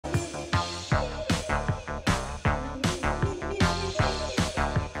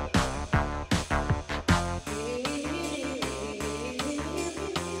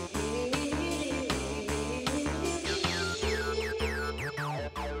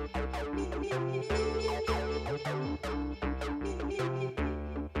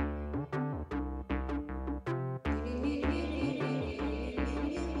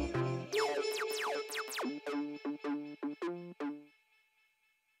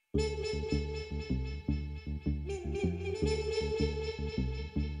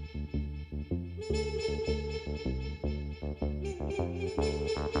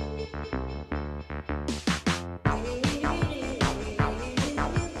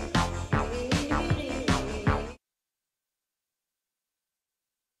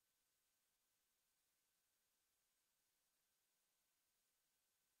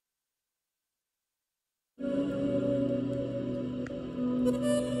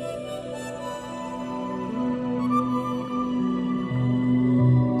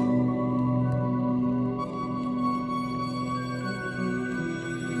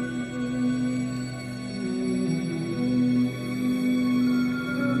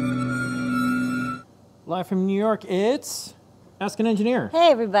Live from New York, it's Ask an Engineer.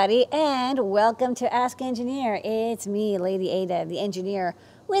 Hey everybody, and welcome to Ask Engineer. It's me, Lady Ada, the engineer.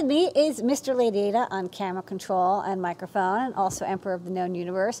 With me is Mr. Lady Ada on camera control and microphone, and also Emperor of the Known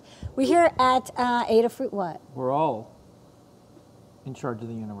Universe. We're here at Adafruit what? We're all in charge of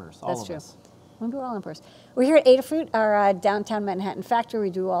the universe, all That's of true. us. Maybe we're all emperors. We're here at Adafruit, our downtown Manhattan factory. We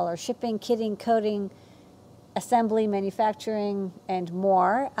do all our shipping, kitting, coding, assembly, manufacturing, and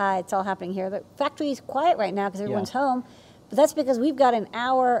more. It's all happening here. The factory is quiet right now because everyone's home, but that's because we've got an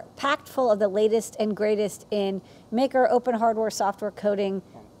hour packed full of the latest and greatest in Maker, open hardware, software, coding,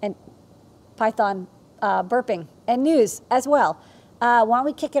 and Python burping, and news as well. Why don't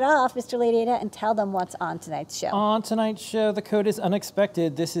we kick it off, Mr. Lady Ada, and tell them what's on tonight's show. On tonight's show, the code is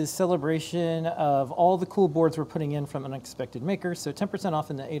Unexpected. This is celebration of all the cool boards we're putting in from Unexpected Makers. So 10% off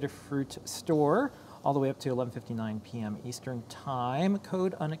in the Adafruit store, all the way up to 11:59 p.m. Eastern Time.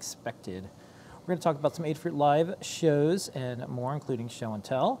 Code Unexpected. We're going to talk about some Adafruit Live shows and more, including Show and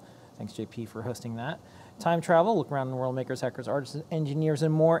Tell. Thanks, JP, for hosting that. Time travel, look around the world, makers, hackers, artists, engineers,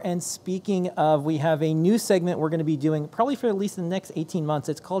 and more. And speaking of, we have a new segment we're going to be doing probably for at least the next 18 months.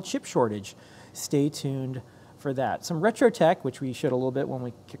 It's called Chip Shortage. Stay tuned for that. Some retro tech, which we showed a little bit when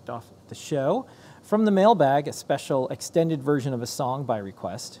we kicked off the show. From the mailbag, a special extended version of a song by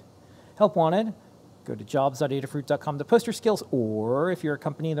request. Help wanted. Go to jobs.adafruit.com to post your skills, or if you're a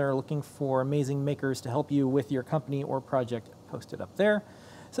company that are looking for amazing makers to help you with your company or project, post it up there.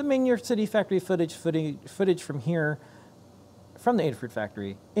 Some New York City factory footage from here, from the Adafruit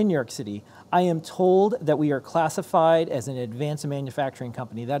factory in New York City. I am told that we are classified as an advanced manufacturing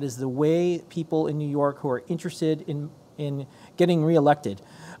company. That is the way people in New York who are interested in getting reelected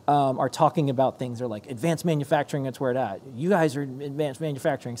are talking about things. They're like, advanced manufacturing, that's where it's at. You guys are advanced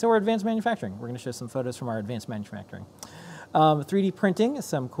manufacturing. So we're advanced manufacturing. We're going to show some photos from our advanced manufacturing. 3D printing,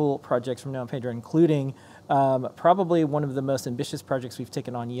 some cool projects from Noah and Pedro, including probably one of the most ambitious projects we've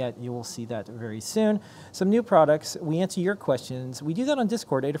taken on yet. You will see that very soon. Some new products. We answer your questions. We do that on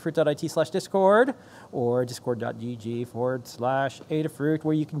Discord, adafruit.it/discord, or discord.gg/Adafruit,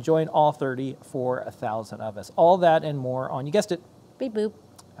 where you can join all 34,000 of us. All that and more on, you guessed it, Beep boop.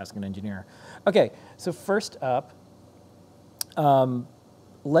 Ask an Engineer. Okay, so first up,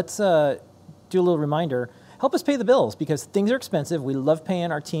 let's do a little reminder. Help us pay the bills, because things are expensive. We love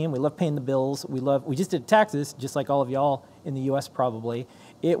paying our team. We love paying the bills. We just did taxes, just like all of y'all in the US probably.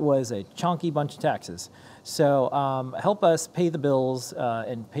 It was a chunky bunch of taxes. So help us pay the bills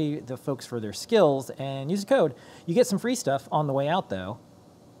and pay the folks for their skills, and use the code. You get some free stuff on the way out, though.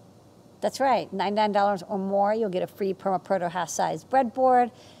 That's right, $99 or more, you'll get a free Permaproto half-size breadboard,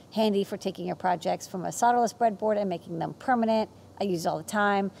 handy for taking your projects from a solderless breadboard and making them permanent. I use it all the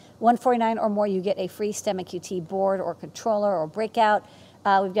time. $149 or more, you get a free STEM QT board or controller or breakout.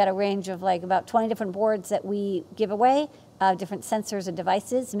 We've got a range of like about 20 different boards that we give away, different sensors and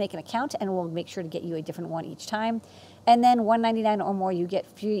devices. Make an account and we'll make sure to get you a different one each time. And then $199 or more, you get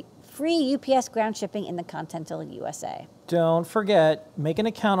free UPS ground shipping in the continental USA. Don't forget, make an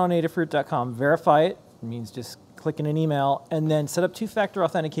account on adafruit.com, verify it means just clicking an email, and then set up two-factor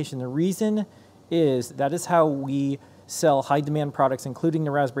authentication. The reason is that is how we sell high-demand products, including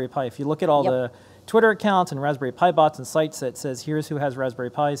the Raspberry Pi. If you look at all the Twitter accounts and Raspberry Pi bots and sites that says, here's who has Raspberry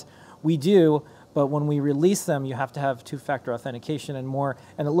Pis, we do, but when we release them, you have to have two-factor authentication and more,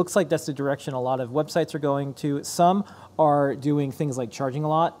 and it looks like that's the direction a lot of websites are going to. Some are doing things like charging a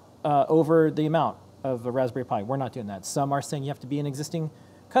lot over the amount of a Raspberry Pi. We're not doing that. Some are saying you have to be an existing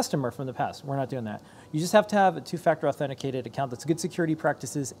customer from the past. We're not doing that. You just have to have a two-factor authenticated account. That's good security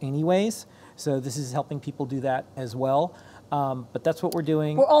practices anyways, so this is helping people do that as well. But that's what we're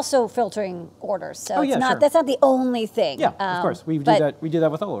doing. We're also filtering orders, so that's not the only thing. Yeah, of course. We do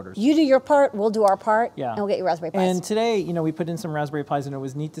that with all orders. You do your part, we'll do our part, and we'll get you Raspberry Pis. And today, we put in some Raspberry Pis, and it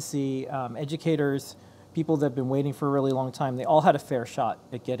was neat to see educators, people that have been waiting for a really long time, they all had a fair shot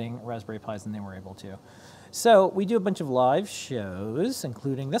at getting Raspberry Pis, and they were able to. So we do a bunch of live shows,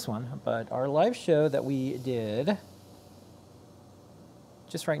 including this one, but our live show that we did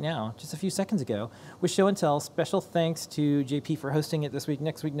just right now, just a few seconds ago, was Show and Tell. Special thanks to JP for hosting it this week.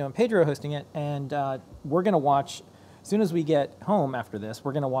 Next week, Noah and Pedro hosting it, and we're going to watch, as soon as we get home after this,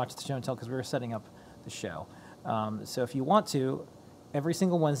 we're going to watch the Show and Tell because we're setting up the show. So if you want to, every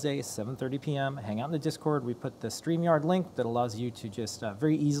single Wednesday, 7:30 p.m., hang out in the Discord. We put the StreamYard link that allows you to just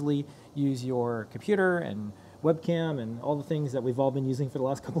very easily use your computer and webcam and all the things that we've all been using for the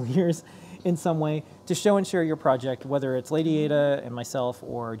last couple of years in some way to show and share your project, whether it's Lady Ada and myself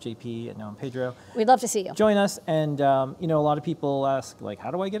or JP and Noah and Pedro. We'd love to see you. Join us. And, you know, a lot of people ask, like,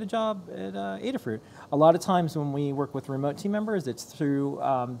 how do I get a job at Adafruit? A lot of times when we work with remote team members, it's through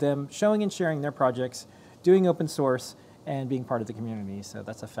them showing and sharing their projects, doing open source, and being part of the community. So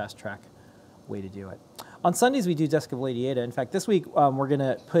that's a fast track way to do it. On Sundays, we do Desk of Lady Ada. In fact, this week, we're going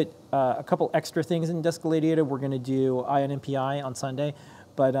to put a couple extra things in Desk of Lady Ada. We're going to do Eye on MPI on Sunday.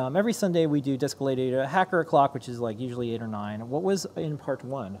 But every Sunday, we do Desk of Lady Ada, Hacker O'Clock, which is like usually 8 or 9. What was in part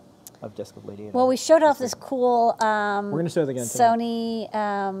 1 of Desk of Lady Ada? Well, we showed off this cool we're going to show it again tonight.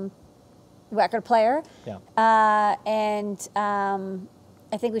 Sony record player. Yeah.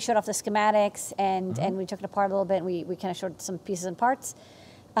 I think we showed off the schematics, and we took it apart a little bit, and we kind of showed some pieces and parts.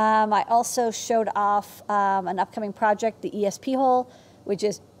 I also showed off an upcoming project, the ESP hole, which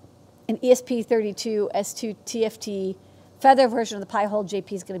is an ESP32 S2 TFT Feather version of the Pi hole.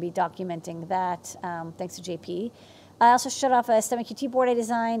 JP is going to be documenting that, thanks to JP. I also showed off a STEMMA-QT board I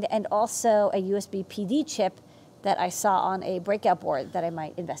designed, and also a USB PD chip that I saw on a breakout board that I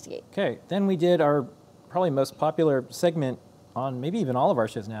might investigate. Okay, then we did our probably most popular segment on maybe even all of our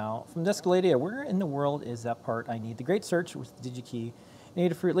shows now, from Desk of Lady Ada. Where in the world is that part I need? The Great Search with DigiKey.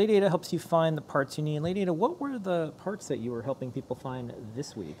 Adafruit. Lady Ada helps you find the parts you need. Lady Ada, what were the parts that you were helping people find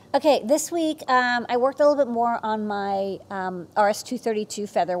this week? Okay, this week I worked a little bit more on my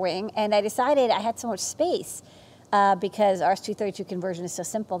RS-232 Featherwing, and I decided I had so much space because RS-232 conversion is so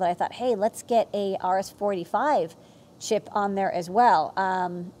simple that I thought, hey, let's get a RS-485 chip on there as well.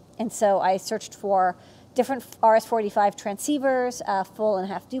 And so I searched for different RS-485 transceivers, full and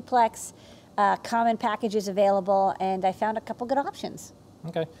half duplex, common packages available, and I found a couple good options.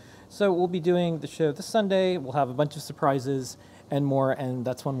 Okay, so we'll be doing the show this Sunday. We'll have a bunch of surprises and more, and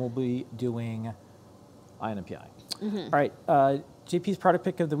that's when we'll be doing INMPI. All right, JP's product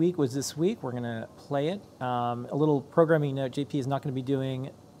pick of the week was this week. We're going to play it. A little programming note, JP is not going to be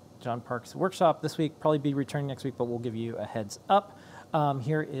doing John Park's workshop this week, probably be returning next week, but we'll give you a heads up.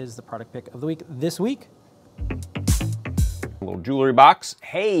 Here is the product pick of the week this week. A little jewelry box.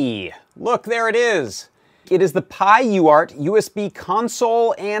 Hey, look, there it is. It is the Pi UART USB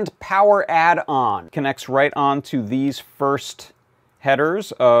console and power add-on. Connects right onto these first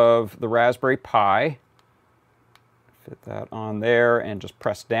headers of the Raspberry Pi. Fit that on there and just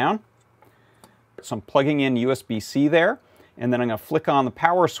press down. So I'm plugging in USB-C there, and then I'm going to flick on the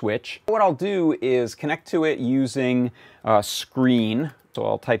power switch. What I'll do is connect to it using Screen. So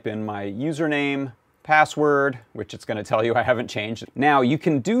I'll type in my username, password, which it's going to tell you I haven't changed. Now you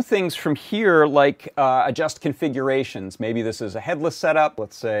can do things from here like adjust configurations. Maybe this is a headless setup.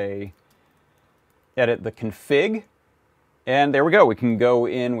 Let's say edit the config, and there we go. We can go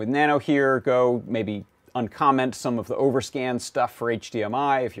in with Nano here, go maybe uncomment some of the overscan stuff for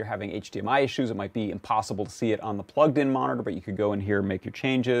HDMI. If you're having HDMI issues, it might be impossible to see it on the plugged-in monitor, but you could go in here and make your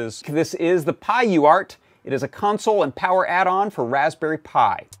changes. This is the Pi UART. It is a console and power add-on for Raspberry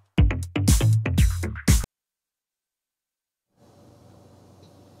Pi.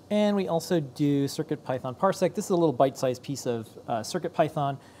 And we also do CircuitPython Parsec. This is a little bite-sized piece of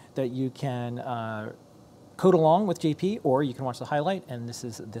CircuitPython that you can code along with JP, or you can watch the highlight, and this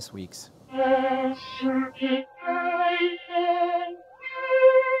is this week's.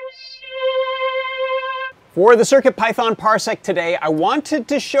 For the CircuitPython Parsec today, I wanted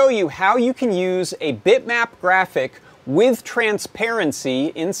to show you how you can use a bitmap graphic with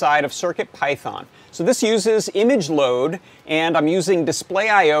transparency inside of CircuitPython. So this uses image load, and I'm using display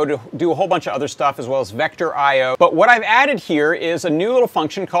I/O to do a whole bunch of other stuff, as well as vector I/O. But what I've added here is a new little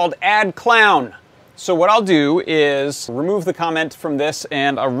function called add clown. So what I'll do is remove the comment from this,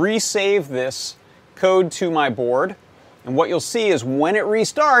 and I'll resave this code to my board. And what you'll see is when it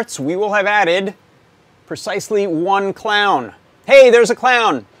restarts, we will have added precisely one clown. Hey, there's a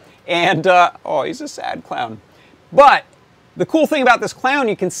clown. And, oh, he's a sad clown. But the cool thing about this clown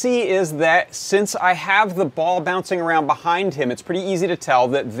you can see is that since I have the ball bouncing around behind him, it's pretty easy to tell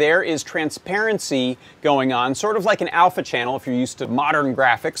that there is transparency going on, sort of like an alpha channel if you're used to modern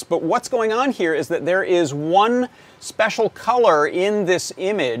graphics. But what's going on here is that there is one special color in this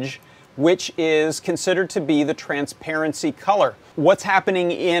image which is considered to be the transparency color. What's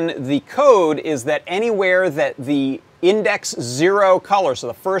happening in the code is that anywhere that the index 0 color, so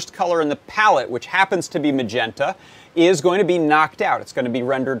the first color in the palette, which happens to be magenta, is going to be knocked out. It's going to be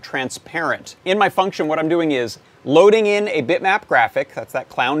rendered transparent. In my function, what I'm doing is loading in a bitmap graphic, that's that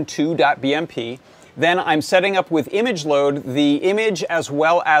clown2.bmp. Then I'm setting up with image load the image as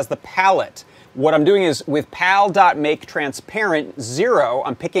well as the palette. What I'm doing is with pal.makeTransparent0,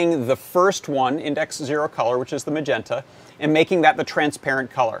 I'm picking the first one, index 0 color, which is the magenta, and making that the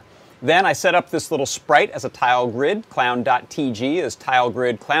transparent color. Then I set up this little sprite as a tile grid, clown.tg is tile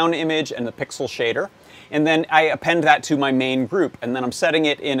grid clown image and the pixel shader. And then I append that to my main group, and then I'm setting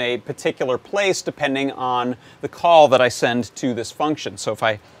it in a particular place depending on the call that I send to this function. So if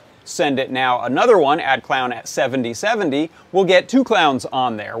I send it now another one, add clown at 7070, we'll get 2 clowns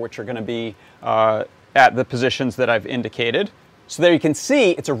on there, which are going to be at the positions that I've indicated. So there you can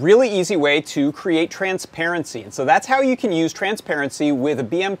see it's a really easy way to create transparency. And so that's how you can use transparency with a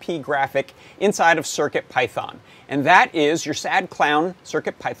BMP graphic inside of CircuitPython. And that is your sad clown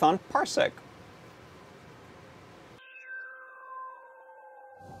CircuitPython parsec.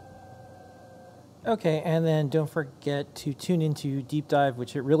 Okay, and then don't forget to tune into Deep Dive,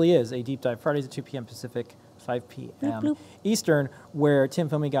 which it really is a deep dive, Fridays at 2 p.m. Pacific, 5 p.m. Bloop, bloop. Eastern, where Tim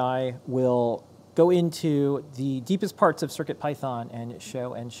Foamy will go into the deepest parts of CircuitPython and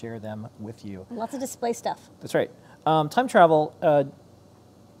show and share them with you. Lots of display stuff. That's right. Time travel,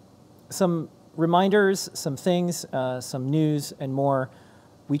 some reminders, some things, some news, and more.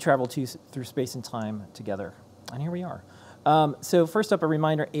 We travel through space and time together, and here we are. So first up, a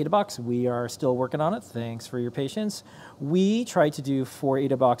reminder, AdaBox, we are still working on it. Thanks for your patience. We tried to do 4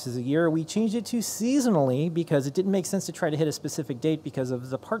 AdaBoxes a year. We changed it to seasonally because it didn't make sense to try to hit a specific date because of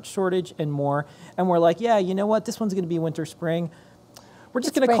the part shortage and more. And we're like, yeah, you know what? This one's going to be winter, spring. We're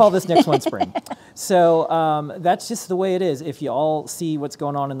just going to call this next one spring. So that's just the way it is. If you all see what's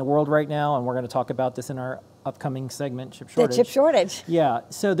going on in the world right now, and we're going to talk about this in our upcoming segment, chip shortage. The chip shortage. Yeah,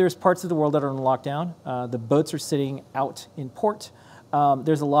 so there's parts of the world that are in lockdown. The boats are sitting out in port.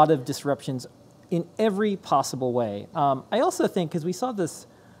 There's a lot of disruptions in every possible way. I also think, because we saw this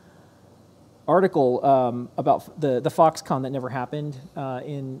article about the Foxconn that never happened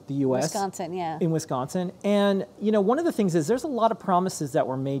in the U.S. Wisconsin, yeah. In Wisconsin. And, you know, one of the things is there's a lot of promises that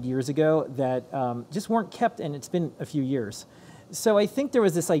were made years ago that just weren't kept, and it's been a few years. So I think there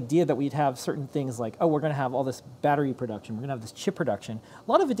was this idea that we'd have certain things like, oh, we're going to have all this battery production, we're going to have this chip production. A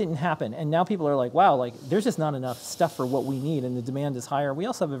lot of it didn't happen, and now people are like, wow, like there's just not enough stuff for what we need, and the demand is higher. We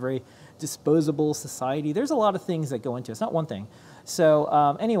also have a very disposable society. There's a lot of things that go into it. It's not one thing.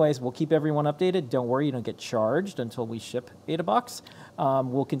 So anyways, we'll keep everyone updated. Don't worry, you don't get charged until we ship AdaBox.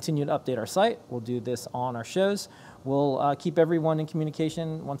 We'll continue to update our site. We'll do this on our shows. We'll keep everyone in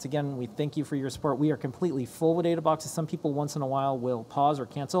communication. Once again, we thank you for your support. We are completely full with AdaBoxes. Some people once in a while will pause or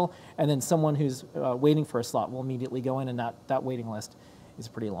cancel, and then someone who's waiting for a slot will immediately go in, and that waiting list is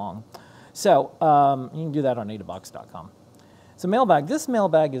pretty long. So you can do that on adabox.com. So mailbag. This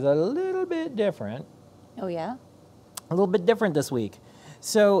mailbag is a little bit different. Oh, yeah? A little bit different this week.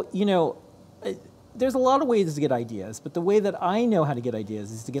 So, you know, there's a lot of ways to get ideas, but the way that I know how to get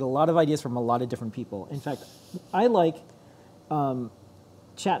ideas is to get a lot of ideas from a lot of different people. In fact, I like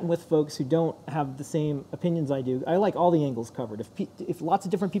chatting with folks who don't have the same opinions I do. I like all the angles covered. If lots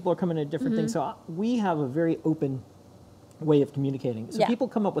of different people are coming at different things, so we have a very open way of communicating. So people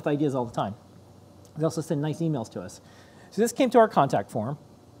come up with ideas all the time. They also send nice emails to us. So this came to our contact form.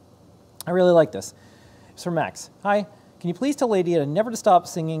 I really like this. It's from Max. Hi, can you please tell Lydia never to stop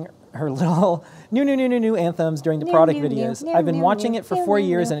singing her little new anthems during the product videos? I've been watching it for 4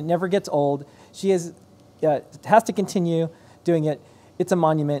 years and it never gets old. She has to continue doing it. It's a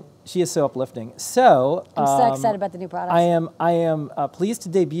monument. She is so uplifting. So I'm so excited about the new products. I am pleased to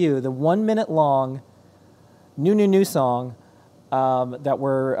debut the 1 minute long new song that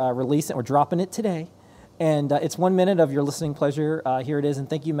we're releasing. We're dropping it today. And it's 1 minute of your listening pleasure. Here it is. And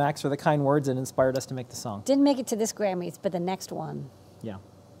thank you, Max, for the kind words that inspired us to make the song. Didn't make it to this Grammys, but the next one. Yeah.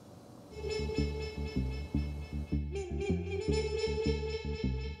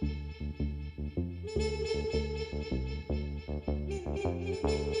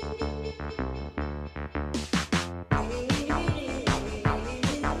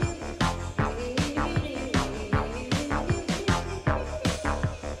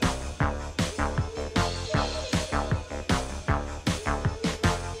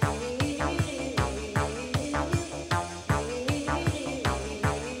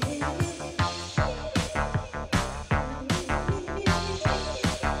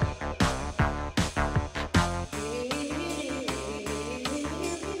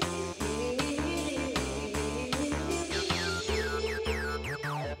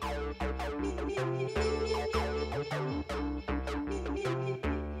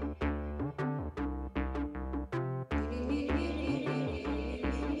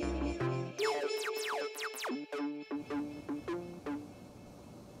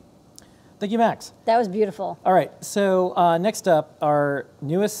 Thank you, Max. That was beautiful. All right, so next up, our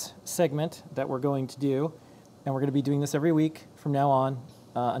newest segment that we're going to do, and we're going to be doing this every week from now on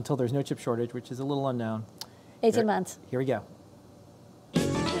until there's no chip shortage, which is a little unknown. 18 months. Here we go.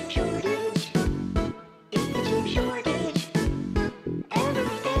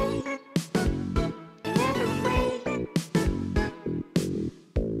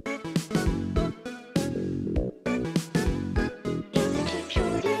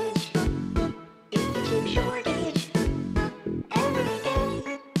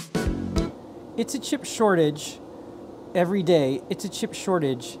 It's a chip shortage every day. It's a chip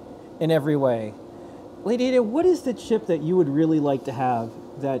shortage in every way. Lady Ada, what is the chip that you would really like to have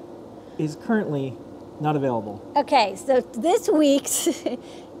that is currently not available? Okay, so this week's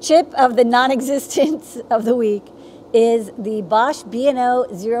chip of the non-existence of the week is the Bosch B&O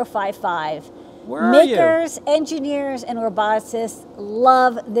 055. Where are Makers, engineers, and roboticists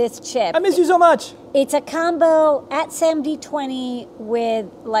love this chip. I miss you so much. It's a combo at SAM-D20 with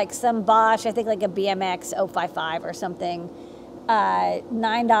like some Bosch, I think like a BMX 055 or something,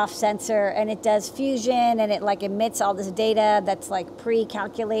 9-off sensor, and it does fusion and it like emits all this data that's like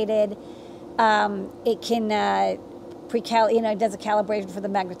pre-calculated. It can it does a calibration for the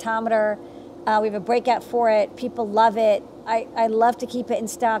magnetometer. We have a breakout for it. People love it. I love to keep it in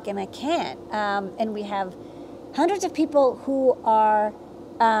stock, and I can't. And we have hundreds of people who are...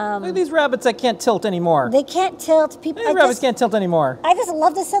 Look at these rabbits that can't tilt anymore. They can't tilt. People. These rabbits can't tilt anymore. I just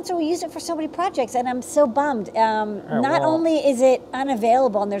love the sensor. We use it for so many projects, and I'm so bummed. Not only is it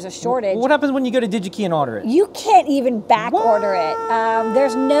unavailable and there's a shortage. What happens when you go to DigiKey and order it? You can't even back order it.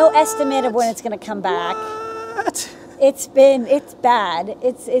 There's no estimate of when it's going to come back. What? It's bad.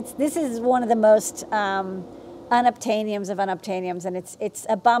 This is one of the most unobtainiums of unobtainiums, and it's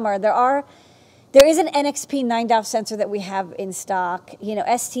a bummer. There is an NXP 9-DOF sensor that we have in stock. You know,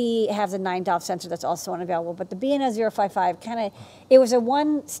 ST has a 9-DOF sensor that's also unavailable, but the B&O 055 it was a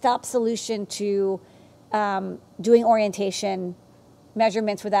one-stop solution to doing orientation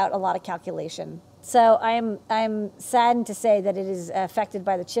measurements without a lot of calculation. So I'm saddened to say that it is affected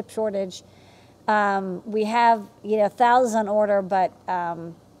by the chip shortage. We have thousands on order, but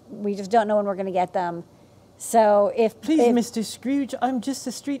we just don't know when we're going to get them. So please, Mr. Scrooge, I'm just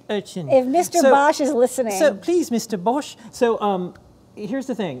a street urchin. If Mr. Bosch is listening. So please, Mr. Bosch. So here's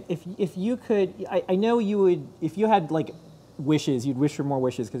the thing. If you could, I know you would, if you had like wishes, you'd wish for more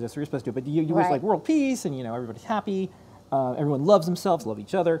wishes because that's what you're supposed to do. But you wish like world peace and everybody's happy. Everyone loves themselves, love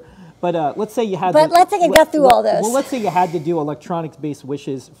each other. But let's say you had. But let's say you got through all this. Well, let's say you had to do electronics-based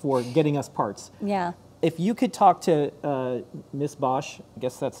wishes for getting us parts. Yeah. If you could talk to Miss Bosch, I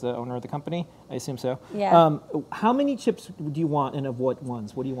guess that's the owner of the company, I assume so. Yeah. How many chips do you want and of what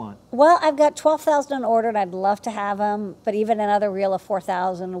ones? What do you want? Well, I've got 12,000 on order and I'd love to have them, but even another reel of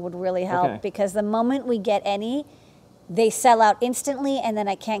 4,000 would really help because the moment we get any, they sell out instantly and then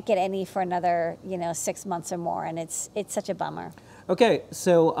I can't get any for another 6 months or more, and it's such a bummer. Okay,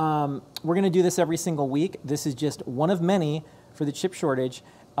 so we're going to do this every single week. This is just one of many for the chip shortage.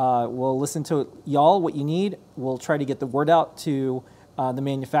 We'll listen to y'all, what you need. We'll try to get the word out to the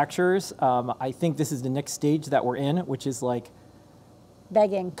manufacturers. I think this is the next stage that we're in, which is like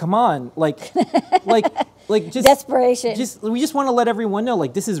begging. Come on, like just desperation. We just want to let everyone know,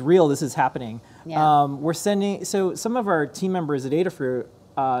 like, this is real. This is happening. Yeah. We're sending. So some of our team members at Adafruit,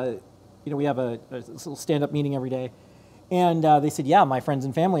 we have a little stand-up meeting every day, and they said, yeah, my friends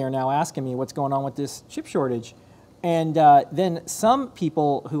and family are now asking me what's going on with this chip shortage. And then some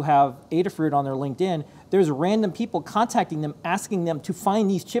people who have Adafruit on their LinkedIn, there's random people contacting them, asking them to find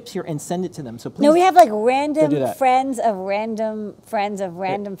these chips here and send it to them. So please. No, we have like random friends of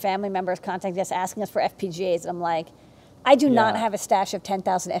random family members contacting us, asking us for FPGAs. And I'm like, I do not have a stash of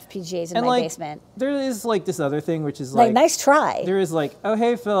 10,000 FPGAs in my basement. There is like this other thing, which is like nice try. There is like, oh,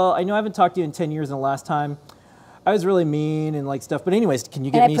 hey, Phil, I know I haven't talked to you in 10 years, and the last time I was really mean and like stuff. But anyways, can you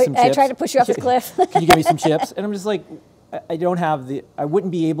give me some chips? I tried to push you off the cliff. Can you give me some chips? And I'm just like, I don't have I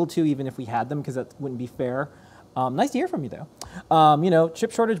wouldn't be able to even if we had them because that wouldn't be fair. Nice to hear from you though.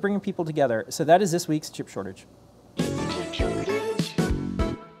 Chip shortage bringing people together. So that is this week's chip shortage.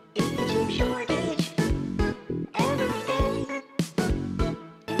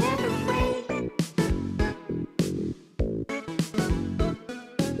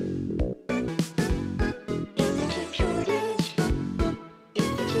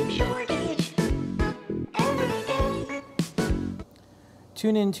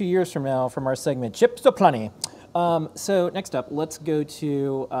 Tune in 2 years from now from our segment, Chips Aplenty. So next up, let's go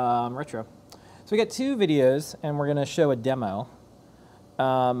to retro. So we got 2 videos, and we're going to show a demo.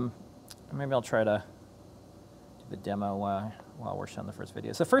 Maybe I'll try to do the demo while we're showing the first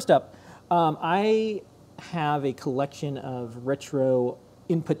video. So first up, I have a collection of retro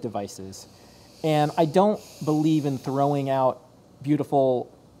input devices. And I don't believe in throwing out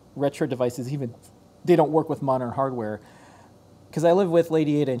beautiful retro devices, even they don't work with modern hardware. Because I live with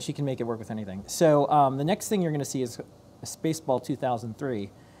Lady Ada and she can make it work with anything. So the next thing you're going to see is a Spaceball 2003.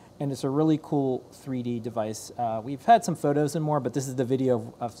 And it's a really cool 3D device. We've had some photos and more, but this is the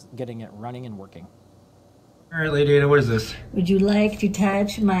video of getting it running and working. All right, Lady Ada, what is this? Would you like to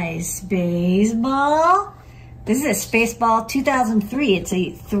touch my Spaceball? This is a Spaceball 2003. It's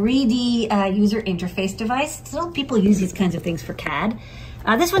a 3D user interface device. Still, people use these kinds of things for CAD.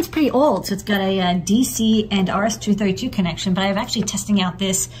 This one's pretty old, so it's got a DC and RS-232 connection, but I'm actually testing out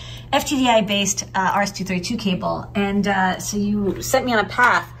this FTDI-based RS-232 cable. And so you set me on a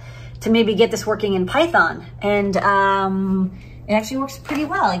path to maybe get this working in Python. And it actually works pretty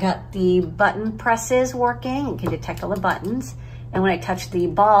well. I got the button presses working. You can detect all the buttons. And when I touch the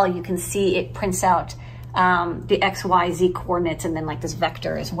ball, you can see it prints out the X, Y, Z coordinates and then like this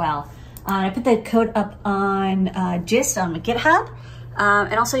vector as well. I put the code up on GIST on my GitHub.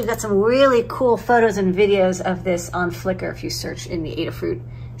 And also you've got some really cool photos and videos of this on Flickr if you search in the Adafruit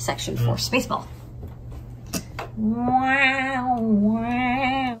section for Spaceball. Wow,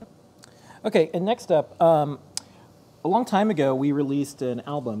 wow. Okay, and next up, a long time ago we released an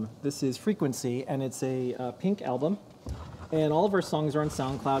album. This is Frequency, and it's a pink album. And all of our songs are on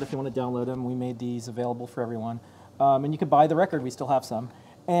SoundCloud if you want to download them. We made these available for everyone. And you can buy the record, we still have some.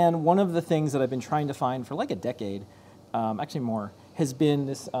 And one of the things that I've been trying to find for like a decade, actually more, has been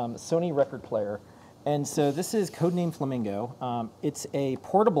this Sony record player. And so this is Codename Flamingo. It's a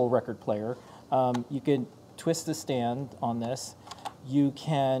portable record player. You can twist the stand on this. You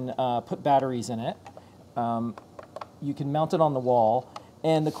can put batteries in it. You can mount it on the wall.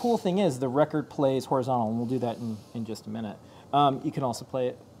 And the cool thing is the record plays horizontal, and we'll do that in just a minute. You can also play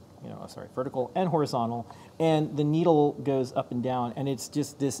it, vertical and horizontal. And the needle goes up and down, and it's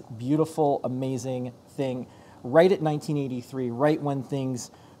just this beautiful, amazing thing. Right at 1983, right when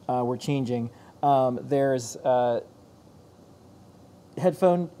things were changing, there's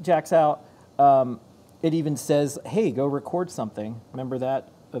headphone jacks out. It even says, hey, go record something. Remember that?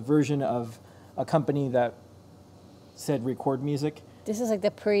 A version of a company that said record music. This is like the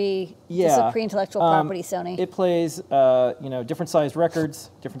pre-intellectual property Sony. It plays, different sized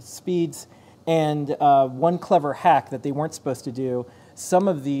records, different speeds, and one clever hack that they weren't supposed to do. Some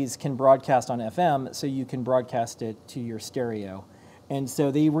of these can broadcast on FM, so you can broadcast it to your stereo. And so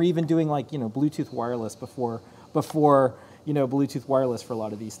they were even doing like Bluetooth wireless before Bluetooth wireless for a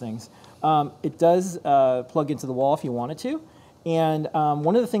lot of these things. It does plug into the wall if you wanted to. And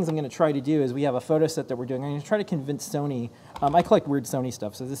one of the things I'm going to try to do is we have a photo set that we're doing. I'm going to try to convince Sony. I collect weird Sony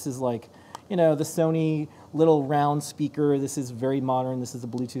stuff, so this is like, the Sony little round speaker. This is very modern. This is a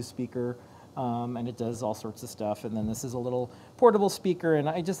Bluetooth speaker, and it does all sorts of stuff. And then this is a little portable speaker, and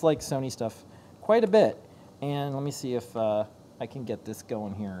I just like Sony stuff quite a bit. And let me see if I can get this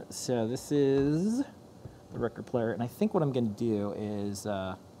going here. So this is the record player, and I think what I'm going to do is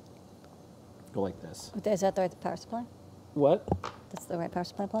go like this. Is that the right power supply? What? That's the right power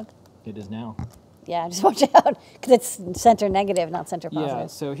supply plug? It is now. Yeah, just watch out, because it's center negative, not center positive. Yeah,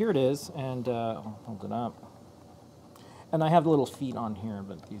 so here it is, and I'll hold it up. And I have the little feet on here,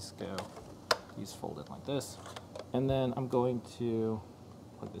 but these folded like this. And then I'm going to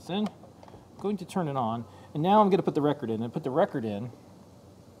plug this in. I'm going to turn it on, and now I'm going to put the record in. And put the record in.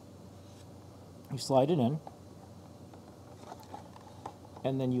 You slide it in,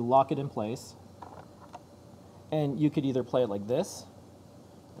 and then you lock it in place. And you could either play it like this,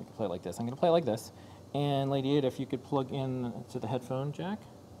 or you could play it like this. I'm going to play it like this. And Lady Ada, if you could plug in to the headphone jack,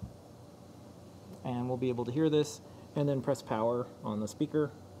 and we'll be able to hear this, and then press power on the speaker.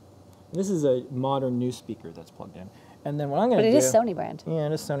 This is a modern new speaker that's plugged in. And then what I'm going to do... But it is Sony brand. Yeah,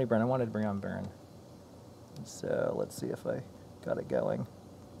 it is Sony brand. I wanted to bring on Baron. So let's see if I got it going.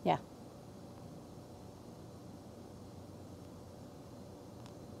 Yeah.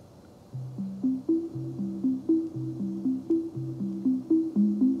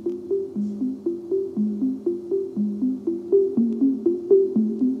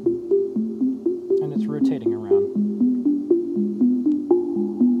 Rotating around.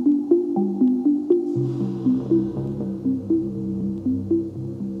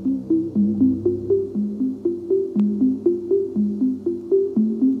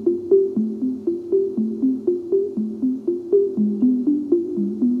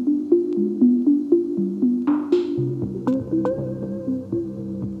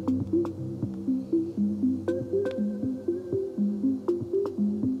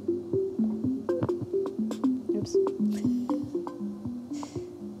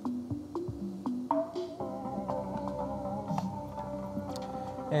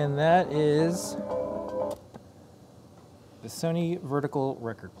 And that is the Sony Vertical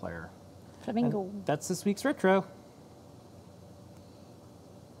Record Player. Flamingo. And that's this week's retro.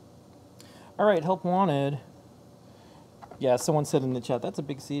 All right, Help Wanted. Yeah, someone said in the chat, that's a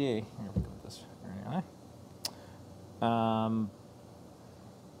big CD. Here we go with this.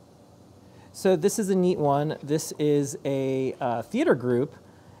 So this is a neat one. This is a theater group,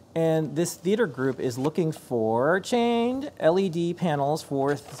 and this theater group is looking for chained LED panels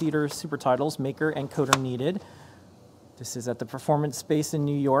for theater super titles, maker and coder needed. This is at the Performance Space in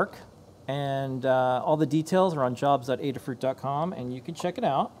New York, and all the details are on jobs.adafruit.com, and you can check it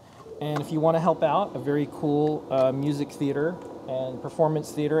out. And if you want to help out a very cool music theater and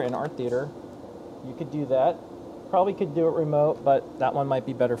performance theater and art theater, you could do that. Probably could do it remote, but that one might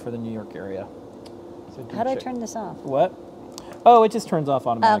be better for the New York area. So How do I turn this off? What? Oh, it just turns off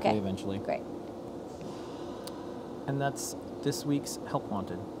automatically Okay. eventually. Great. And that's this week's Help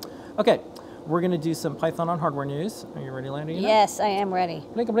Wanted. Okay, we're going to do some Python on hardware news. Are you ready, Landy? Yes, I am ready.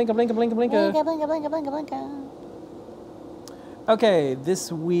 Blinka, blinka, blinka, blinka, Blinka, blinka. blinka, blinka, blinka, blinka. Okay,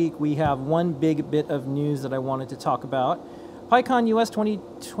 this week we have one big bit of news that I wanted to talk about. PyCon US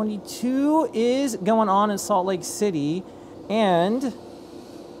 2022 is going on in Salt Lake City, and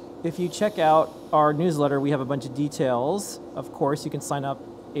if you check out our newsletter, we have a bunch of details. Of course, you can sign up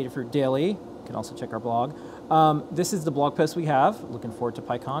Adafruit Daily. You can also check our blog. This is the blog post we have. Looking forward to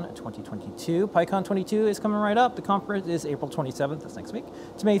PyCon 2022. PyCon 22 is coming right up. The conference is April 27th, that's next week,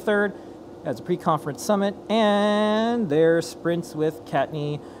 to May 3rd. As a pre-conference summit, and there's sprints with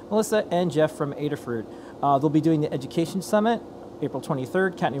Kattni, Melissa, and Jeff from Adafruit. They'll be doing the education summit April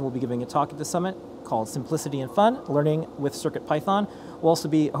 23rd. Kattni will be giving a talk at the summit called Simplicity and Fun, Learning with CircuitPython. We'll also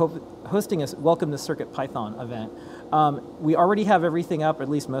be hosting a Welcome to CircuitPython event. We already have everything up, at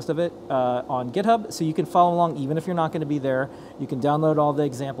least most of it, on GitHub, so you can follow along even if you're not going to be there. You can download all the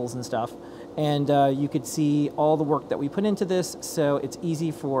examples and stuff. And you could see all the work that we put into this, so it's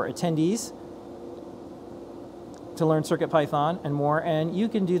easy for attendees to learn CircuitPython and more, and you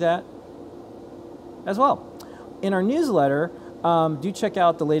can do that as well. In our newsletter, do check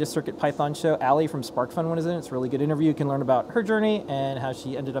out the latest CircuitPython show. Allie from SparkFun was in it. It's a really good interview. You can learn about her journey and how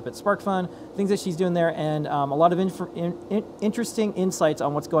she ended up at SparkFun, things that she's doing there, and a lot of interesting insights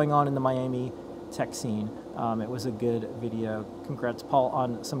on what's going on in the Miami tech scene. It was a good video. Congrats, Paul,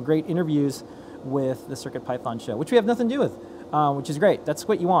 on some great interviews with the CircuitPython show, which we have nothing to do with, which is great. That's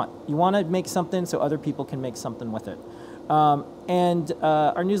what you want. You want to make something so other people can make something with it. And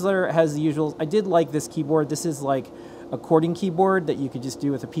our newsletter has the usual. I did like this keyboard. This is like a chording keyboard that you could just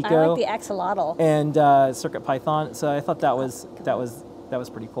do with a Pico. I like the axolotl. And CircuitPython. So I thought that was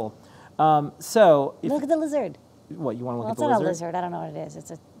pretty cool. So if, Look at the lizard. what you want to look Well, at it's the not lizard? a lizard. I don't know what it is.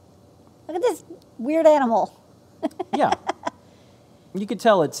 It's a. Look at this weird animal. Yeah. You could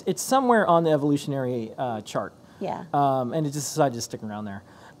tell it's somewhere on the evolutionary chart. Yeah. And it just decided to stick around there.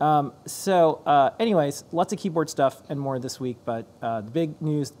 Anyways, lots of keyboard stuff and more this week, but the big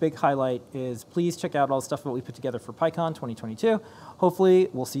news, the big highlight is please check out all the stuff that we put together for PyCon 2022. Hopefully,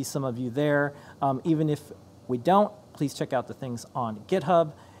 we'll see some of you there. Even if we don't, please check out the things on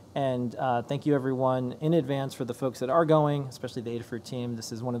GitHub. And thank you, everyone, in advance for the folks that are going, especially the Adafruit team.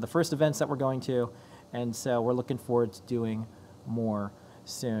 This is one of the first events that we're going to, and so we're looking forward to doing more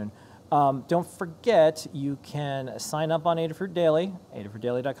soon. Don't forget, you can sign up on Adafruit Daily,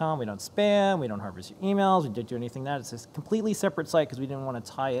 adafruitdaily.com. We don't spam, we don't harvest your emails, we didn't do anything like that. It's a completely separate site because we didn't want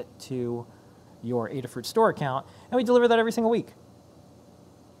to tie it to your Adafruit store account, and we deliver that every single week.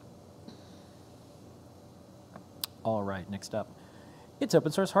 All right, next up. It's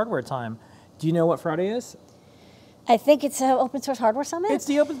open source hardware time. Do you know what Friday is? I think it's an open source hardware summit. It's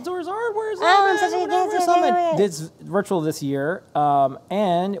the Open Source Hardware Summit. I'm such a good Hardware Summit. It's virtual this year,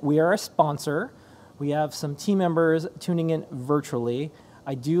 and we are a sponsor. We have some team members tuning in virtually.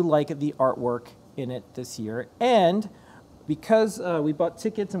 I do like the artwork in it this year, and because we bought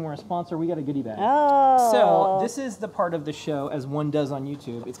tickets and we're a sponsor, we got a goodie bag. Oh. So this is the part of the show, as one does on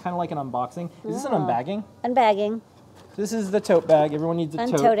YouTube. It's kind of like an unboxing. Is this an unbagging? Unbagging. This is the tote bag. Everyone needs a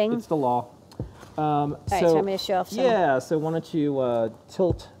tote. Untoting. It's the law. All right, so I'm going to show off some. Yeah, so why don't you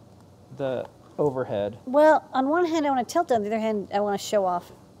tilt the overhead? Well, on one hand, I want to tilt. On the other hand, I want to show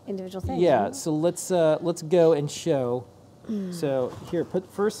off individual things. Yeah, right? so let's go and show. So here,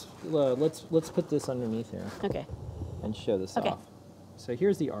 let's put this underneath here Okay. and show this Okay. off. So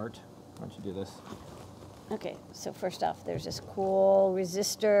here's the art. Why don't you do this? Okay. So first off, there's this cool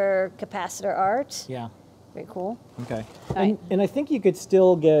resistor capacitor art. Yeah. Very cool. Okay. right. And I think you could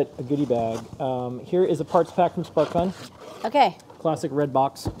still get a goodie bag. Here is a parts pack from SparkFun. Okay. Classic red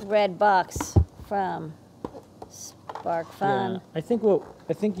box. Red box from Spark fun. Yeah. I think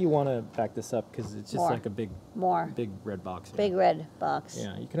you want to back this up because it's just More. like a big red box. Here. Big red box.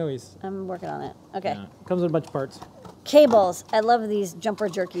 Yeah, you can always. I'm working on it. Okay. Yeah, comes with a bunch of parts. Cables. I love these jumper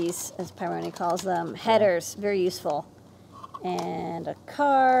jerkies, as Pyrone calls them. Headers, very useful. And a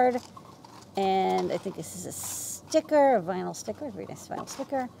card. And I think this is a sticker, a vinyl sticker, very nice vinyl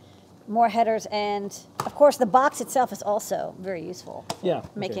sticker. More headers, and of course the box itself is also very useful. Yeah.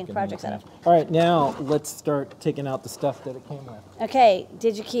 Making okay, projects out of. All right, now let's start taking out the stuff that it came with. Okay,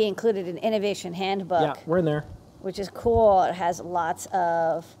 DigiKey included an innovation handbook, Yeah, we're in there. which is cool. It has lots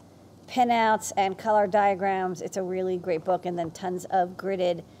of pinouts and color diagrams. It's a really great book, and then tons of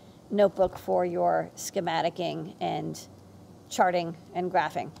gridded notebook for your schematicking and charting and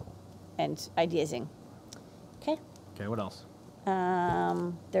graphing and ideasing. Okay. Okay, what else?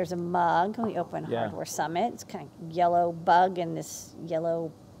 There's a mug. We open Yeah. Hardware Summit. It's kind of yellow bug and this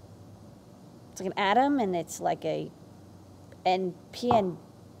yellow. It's like an atom, and it's like a NPN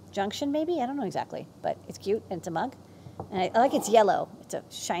junction, maybe. I don't know exactly, but it's cute and it's a mug, and I like it's yellow. It's a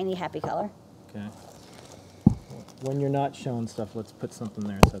shiny, happy color. Okay. When you're not showing stuff, let's put something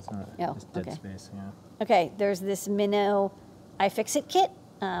there so it's not Oh, just dead okay. space. Yeah. Okay, there's this Minnow iFixit kit,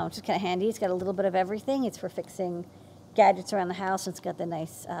 which is kind of handy. It's got a little bit of everything. It's for fixing gadgets around the house. It's got the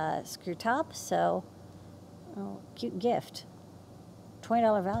nice screw top, so cute gift.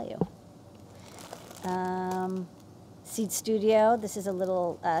 $20 value. Seed Studio. This is a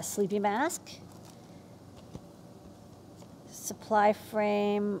little sleepy mask. Supply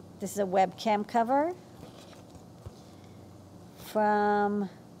frame. This is a webcam cover. From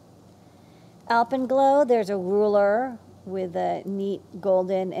Alpenglow, there's a ruler with a neat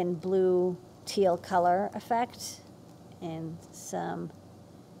golden and blue teal color effect, and some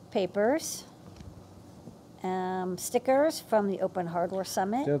papers. Stickers from the Open Hardware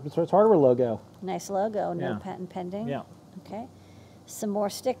Summit. So it's hardware logo. Nice logo, no Yeah. patent pending. Yeah. Okay. Some more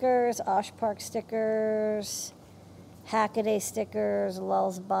stickers, Osh Park stickers, Hackaday stickers,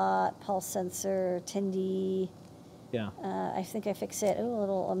 Lulzbot, Pulse Sensor, Tindy. Yeah. I think iFixit.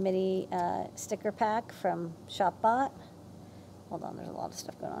 Ooh, a mini sticker pack from ShopBot. Hold on, there's a lot of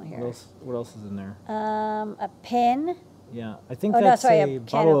stuff going on here. What else is in there? A pin. Yeah, I think Oh, that's no, sorry, a can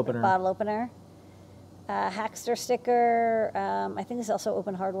bottle opener. Bottle opener. Hackster sticker. I think this is also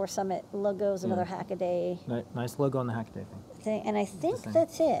Open Hardware Summit logos. Another Hackaday Nice logo on the Hackaday thing. thing. And I think Interesting.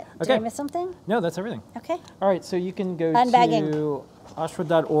 that's it. Did Okay. I miss something? No, that's everything. Okay. All right, so you can go Unbagging. to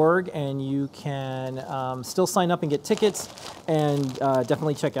oshwa.org and you can still sign up and get tickets, and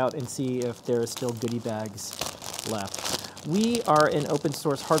definitely check out and see if there are still goodie bags left. We are an open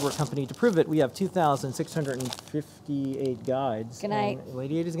source hardware company. To prove it, we have 2,658 guides. Good night. And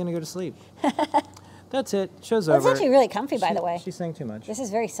Lady 8 is going to go to sleep. That's it. Show's Well, over. it's actually really comfy, by the way. She's saying too much. This is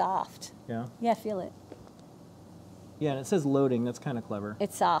very soft. Yeah. Yeah, feel it. Yeah, and it says loading. That's kind of clever.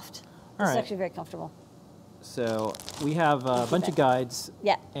 It's soft. All This right. is actually very comfortable. So we have a bunch of guides.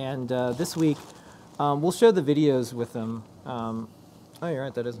 Yeah. And this week, we'll show the videos with them. Oh, you're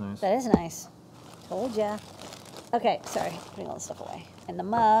right. That is nice. That is nice. Told ya. Okay, sorry. Putting all this stuff away. And the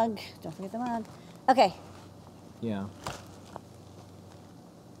mug. Don't forget the mug. Okay, Yeah.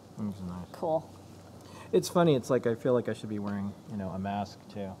 That's nice. cool. It's funny. It's like I feel like I should be wearing, a mask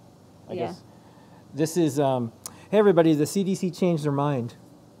too. I Yeah. guess this is. Hey, everybody! The CDC changed their mind.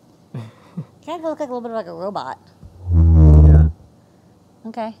 Kind of look like a little bit like a robot. Yeah.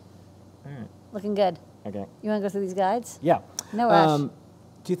 Okay, All right. looking good. Okay. You want to go through these guides? Yeah. No rush.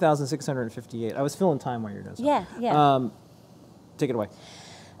 2,658. I was filling time while you're doing stuff. Yeah. Take it away.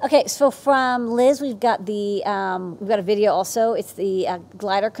 Okay, so from Liz, we've got a video also. It's the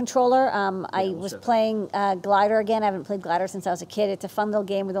glider controller. I we'll was show that. playing glider again. I haven't played glider since I was a kid. It's a fun little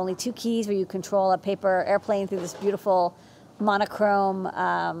game with only 2 keys where you control a paper airplane through this beautiful monochrome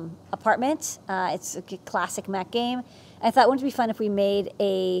apartment. It's a classic Mac game. I thought, wouldn't it be fun if we made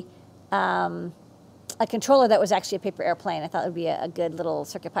a controller that was actually a paper airplane? I thought it would be a good little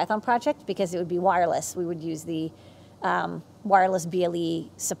CircuitPython project because it would be wireless. We would use the wireless BLE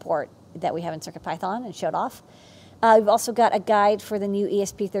support that we have in CircuitPython and showed off. We've also got a guide for the new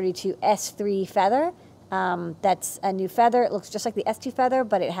ESP32 S3 Feather. That's a new Feather. It looks just like the S2 Feather,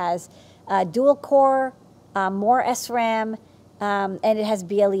 but it has dual core, more SRAM, and it has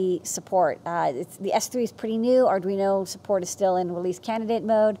BLE support. The S3 is pretty new. Arduino support is still in release candidate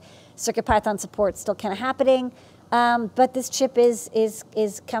mode. CircuitPython support is still kind of happening. But this chip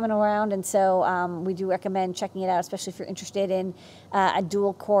is coming around, and so we do recommend checking it out, especially if you're interested in a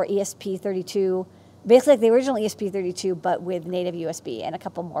dual-core ESP32, basically like the original ESP32, but with native USB and a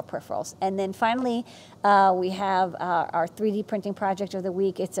couple more peripherals. And then finally, we have our 3D printing project of the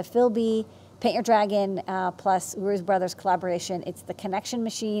week. It's a Philby Paint Your Dragon plus Ruse Brothers collaboration. It's the Connection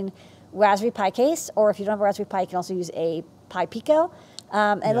Machine Raspberry Pi case, or if you don't have a Raspberry Pi, you can also use a Pi Pico.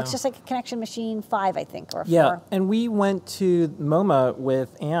 It looks just like a Connection Machine 5, I think, or 4. Yeah, and we went to MoMA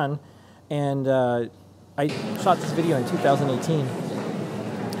with Anne, and I shot this video in 2018,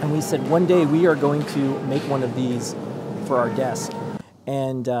 and we said one day we are going to make one of these for our desk,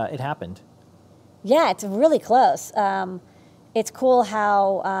 and it happened. Yeah, it's really close. It's cool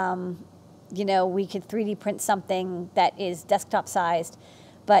how, you know, we could 3D print something that is desktop sized,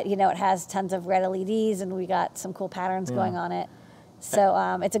 but, you know, it has tons of red LEDs and we got some cool patterns going on it.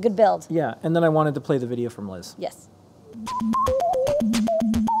 So it's a good build. Yeah, and then I wanted to play the video from Liz. Yes.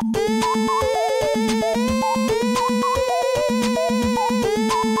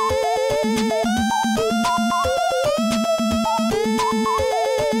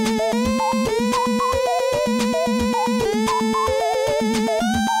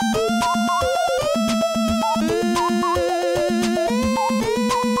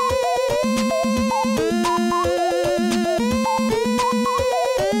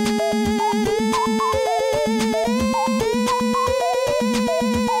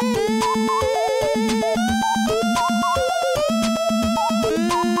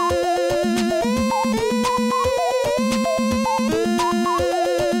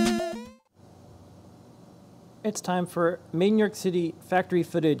 It's time for Made in New York City factory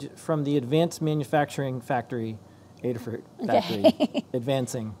footage from the Advanced Manufacturing Factory, Adafruit Factory,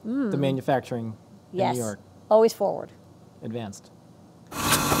 advancing the manufacturing in New York. Always forward. Advanced.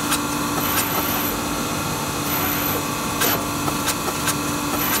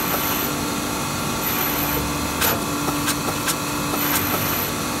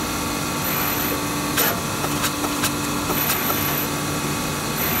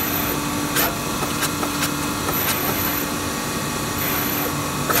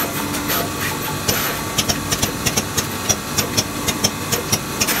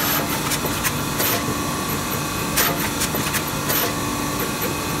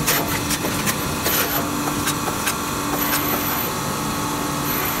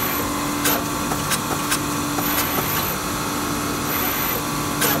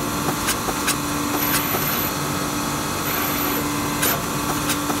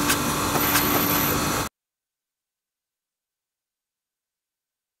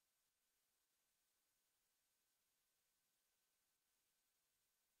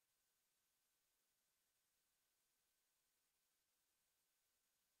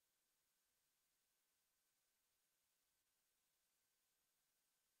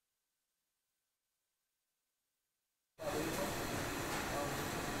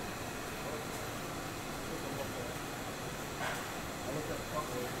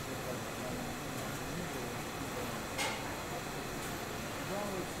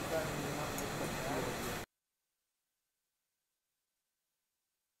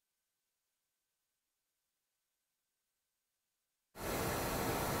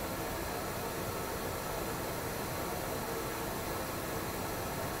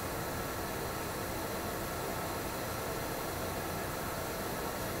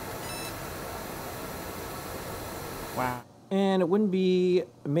 Wow. And it wouldn't be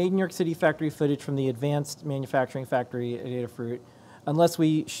Made in New York City factory footage from the Advanced Manufacturing Factory at Adafruit unless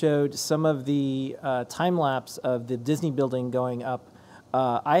we showed some of the time lapse of the Disney building going up.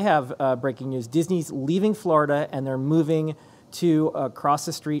 I have breaking news. Disney's leaving Florida and they're moving to across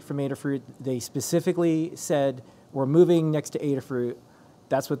the street from Adafruit. They specifically said, we're moving next to Adafruit.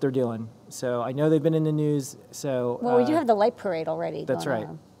 That's what they're doing. So I know they've been in the news. So Well, we do have the light parade already. That's going right.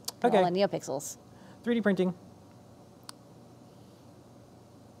 on. Okay. All in NeoPixels. 3D printing.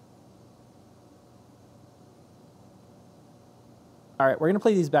 All right, we're going to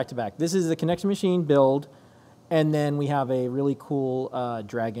play these back to back. This is the Connection Machine build, and then we have a really cool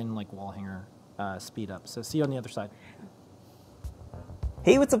dragon like wall hanger speed up. So see you on the other side.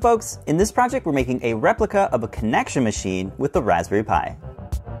 Hey, what's up folks? In this project we're making a replica of a Connection Machine with the Raspberry Pi.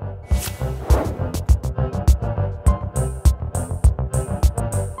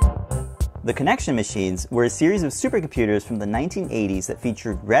 The Connection Machines were a series of supercomputers from the 1980s that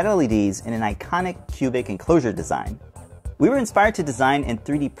featured red LEDs in an iconic cubic enclosure design. We were inspired to design and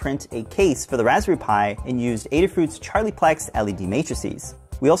 3D print a case for the Raspberry Pi and used Adafruit's CharliePlex LED matrices.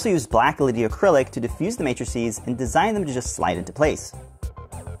 We also used black LED acrylic to diffuse the matrices and design them to just slide into place.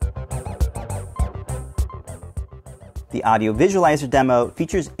 The audio visualizer demo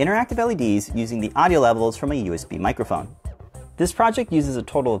features interactive LEDs using the audio levels from a USB microphone. This project uses a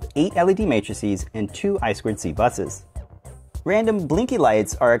total of 8 LED matrices and 2 I2C buses. Random blinky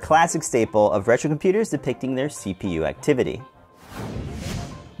lights are a classic staple of retro computers depicting their CPU activity.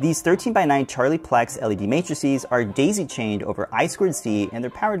 These 13x9 Charlie Plex LED matrices are daisy-chained over I2C, and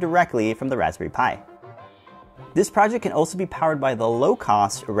they're powered directly from the Raspberry Pi. This project can also be powered by the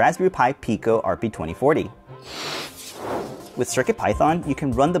low-cost Raspberry Pi Pico RP2040. With CircuitPython, you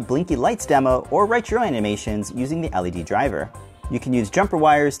can run the Blinky Lights demo or write your own animations using the LED driver. You can use jumper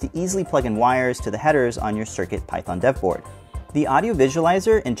wires to easily plug in wires to the headers on your CircuitPython dev board. The audio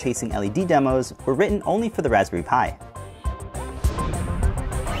visualizer and chasing LED demos were written only for the Raspberry Pi.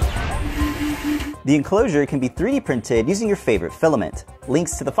 The enclosure can be 3D printed using your favorite filament.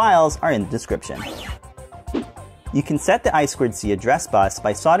 Links to the files are in the description. You can set the I2C address bus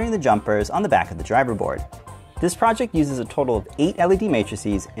by soldering the jumpers on the back of the driver board. This project uses a total of 8 LED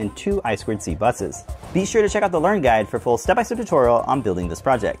matrices and 2 I2C buses. Be sure to check out the Learn Guide for a full step-by-step tutorial on building this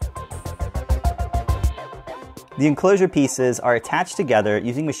project. The enclosure pieces are attached together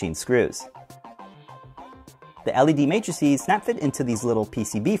using machine screws. The LED matrices snap fit into these little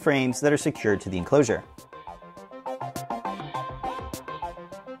PCB frames that are secured to the enclosure.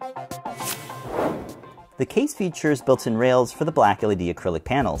 The case features built-in rails for the black LED acrylic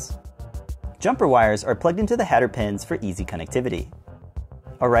panels. Jumper wires are plugged into the header pins for easy connectivity.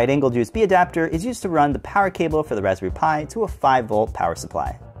 A right-angled USB adapter is used to run the power cable for the Raspberry Pi to a 5-volt power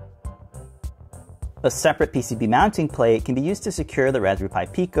supply. A separate PCB mounting plate can be used to secure the Raspberry Pi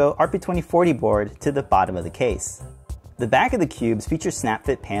Pico RP2040 board to the bottom of the case. The back of the cubes feature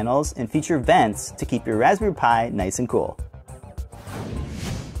snap-fit panels and feature vents to keep your Raspberry Pi nice and cool.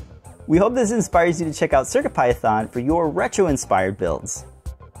 We hope this inspires you to check out CircuitPython for your retro-inspired builds.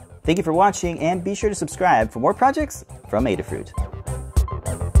 Thank you for watching, and be sure to subscribe for more projects from Adafruit.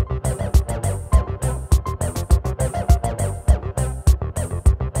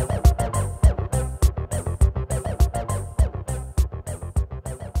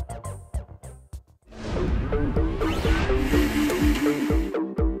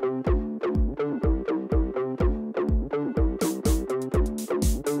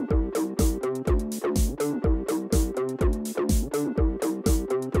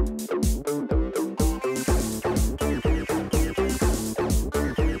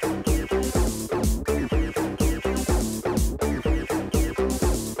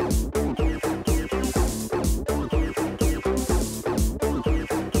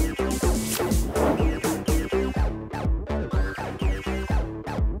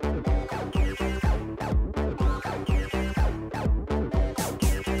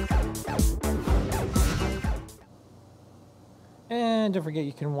 And don't forget,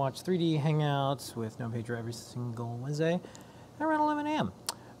 you can watch 3D Hangouts with No Pedro every single Wednesday at around 11 a.m.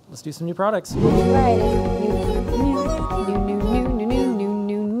 Let's do some new products. Right.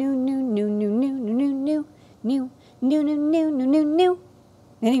 New.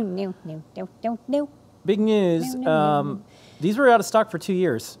 Big news. These were out of stock for 2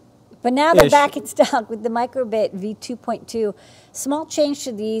 years. But now they're back in stock with the Microbit V2.2. Small change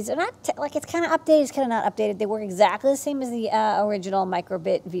to these. They're not like it's kind of updated, it's kind of not updated. They work exactly the same as the original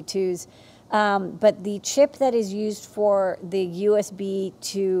Microbit V2s. But the chip that is used for the USB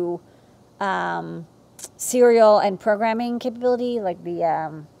to serial and programming capability, like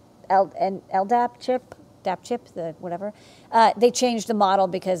the LDAP chip, the whatever, they changed the model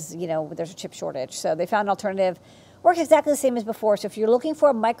because, you know, there's a chip shortage. So they found an alternative. Works exactly the same as before. So if you're looking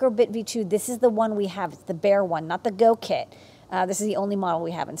for a Microbit V2, this is the one we have. It's the bare one, not the Go kit. This is the only model we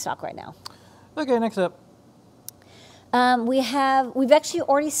have in stock right now. Okay, next up. We've actually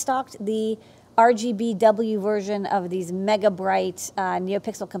already stocked the RGBW version of these Mega Bright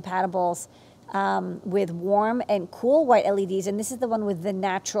NeoPixel compatibles with warm and cool white LEDs. And this is the one with the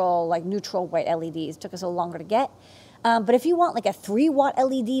natural, like neutral white LEDs. It took us a little longer to get. But if you want like a 3-watt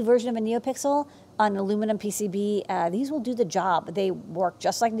LED version of a NeoPixel on aluminum PCB, these will do the job. They work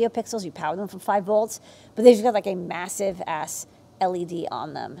just like NeoPixels. You power them from 5 volts, but they just got like a massive ass LED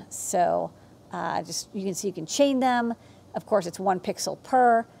on them. So you can see you can chain them. Of course, it's 1 pixel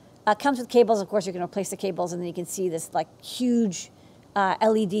per. Comes with cables. Of course, you can replace the cables, and then you can see this like huge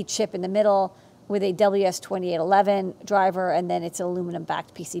LED chip in the middle with a WS2811 driver, and then it's an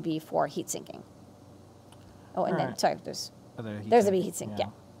aluminum-backed PCB for heat sinking. Oh, and then, sorry, there's a heat sink, yeah.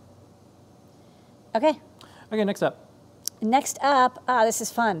 Okay. Okay, next up. Next up, this is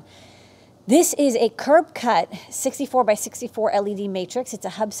fun. This is a curb cut 64 by 64 LED matrix. It's a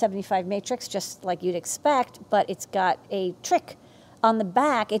Hub 75 matrix, just like you'd expect, but it's got a trick. On the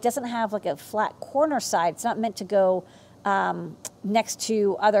back, it doesn't have like a flat corner side. It's not meant to go next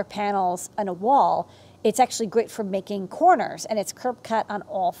to other panels on a wall. It's actually great for making corners, and it's curb cut on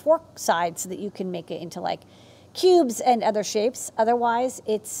all 4 sides so that you can make it into like cubes and other shapes. Otherwise,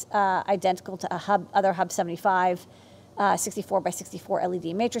 it's identical to other Hub 75 64 by 64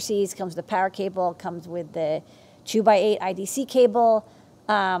 LED matrices, comes with the power cable, comes with the 2x8 IDC cable.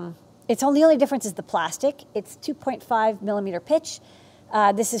 The only difference is the plastic. It's 2.5 millimeter pitch.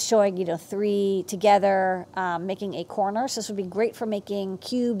 This is showing, 3 together, making a corner. So this would be great for making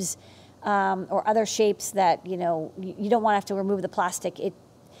cubes or other shapes that, you don't want to have to remove the plastic.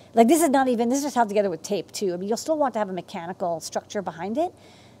 This is just held together with tape too. I mean, you'll still want to have a mechanical structure behind it.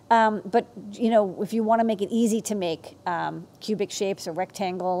 But, if you want to make it easy to make cubic shapes or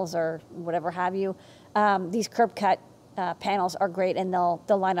rectangles or whatever have you, these curb cut panels are great, and they'll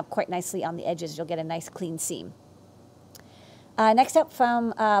line up quite nicely on the edges. You'll get a nice clean seam. Next up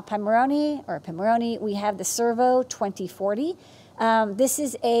from Pimoroni, we have the Servo 2040. This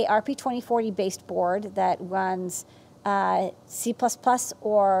is a RP2040 based board that runs C++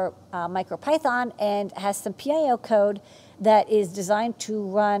 or MicroPython and has some PIO code that is designed to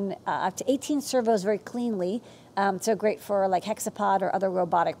run up to 18 servos very cleanly. So great for like hexapod or other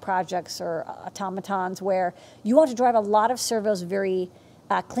robotic projects or automatons where you want to drive a lot of servos very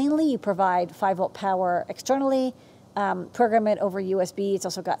cleanly. You provide 5-volt power externally, program it over USB. It's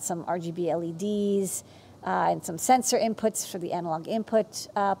also got some RGB LEDs and some sensor inputs for the analog input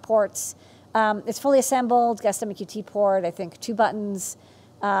ports. It's fully assembled, got a STEMMA-QT port, I think 2 buttons,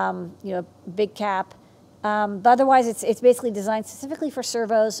 big cap. But otherwise, it's basically designed specifically for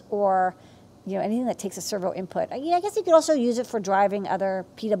servos or anything that takes a servo input. I guess you could also use it for driving other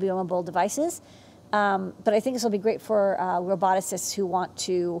PWMable devices. But I think this will be great for roboticists who want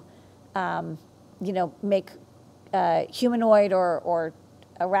to, make humanoid or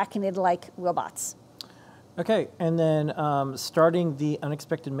arachnid-like robots. Okay, and then starting the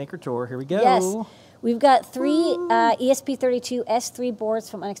Unexpected Maker Tour, here we go. Yes, we've got 3 ESP32 S3 boards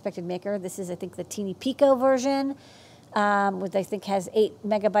from Unexpected Maker. This is, I think, the Teeny Pico version, which I think has 8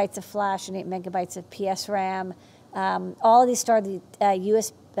 megabytes of flash and 8 megabytes of PS RAM. All of these start the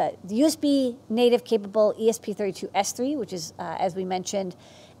USB native capable ESP32 S3, which is, as we mentioned,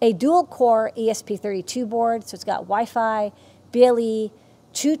 a dual-core ESP32 board. So it's got Wi-Fi, BLE,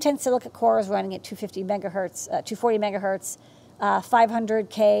 2 Tensilica cores running at 240 megahertz,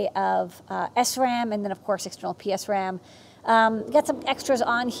 500K of SRAM, and then, of course, external PS RAM. Got some extras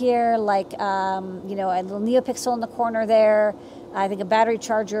on here, like, a little NeoPixel in the corner there. I think a battery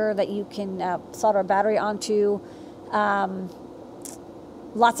charger that you can solder a battery onto.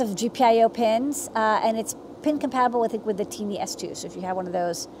 Lots of GPIO pins, and it's pin compatible, I think, with the Teeny S2. So if you have one of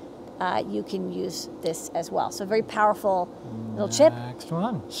those, you can use this as well. So very powerful little chip. Next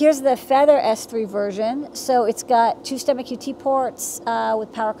one. Here's the Feather S3 version. So it's got 2 STEMMA-QT ports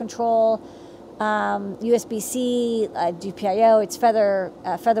with power control, USB-C, GPIO. It's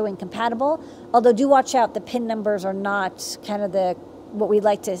Featherwing compatible. Although do watch out, the pin numbers are not kind of what we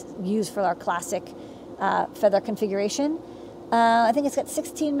like to use for our classic Feather configuration. I think it's got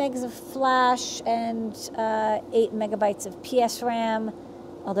 16 megs of flash and 8 megabytes of PS RAM.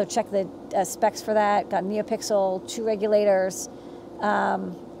 Although check the specs for that. Got NeoPixel, 2 regulators,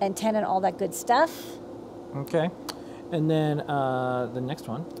 antenna, and all that good stuff. Okay. And then the next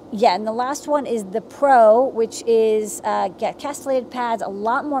one. Yeah, and the last one is the Pro, which is got castellated pads, a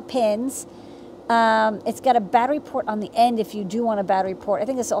lot more pins. It's got a battery port on the end if you do want a battery port. I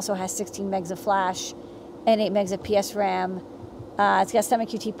think this also has 16 megs of flash and 8 megs of PS RAM. It's got a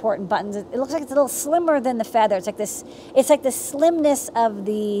STEMMA-QT port and buttons. It looks like it's a little slimmer than the Feather. It's like the slimness of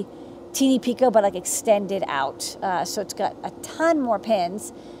the Teeny Pico, but like extended out. So it's got a ton more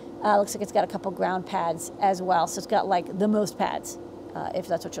pins. Looks like it's got a couple ground pads as well. So it's got like the most pads, if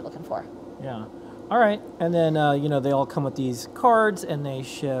that's what you're looking for. Yeah. All right. And then, they all come with these cards, and they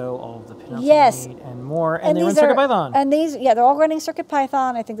show all of the pinouts yes. you need and more. And they run CircuitPython. And these, they're all running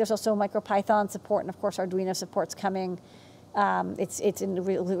CircuitPython. I think there's also MicroPython support, and of course Arduino support's coming. It's in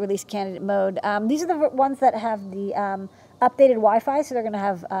release candidate mode. These are the ones that have the updated Wi-Fi, so they're going to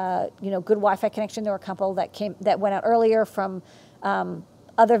have good Wi-Fi connection. There were a couple that went out earlier from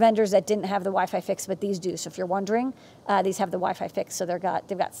other vendors that didn't have the Wi-Fi fix, but these do. So if you're wondering, these have the Wi-Fi fix, so they've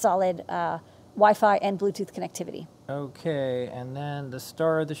got solid Wi-Fi and Bluetooth connectivity. Okay, and then the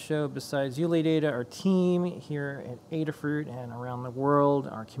star of the show, besides you, Lady Ada, our team here at Adafruit and around the world,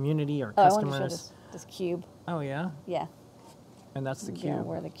 our community, our customers. I want to show this cube. Oh yeah. Yeah. And that's the cube. Yeah,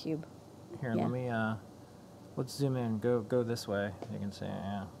 we're the cube. Here, let me, let's zoom in. Go this way. You can see,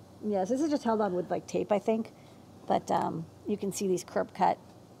 yeah. Yes, this is just held on with like tape, I think. But you can see these curb cut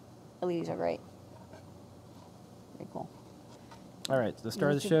LEDs are great. Very cool. All right, so the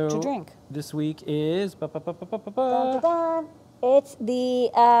star of the show to drink this week is... It's the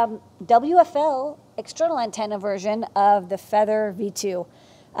WFL external antenna version of the Feather V2.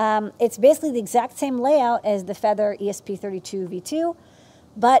 It's basically the exact same layout as the Feather ESP32 V2,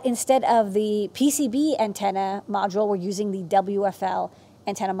 but instead of the PCB antenna module, we're using the WFL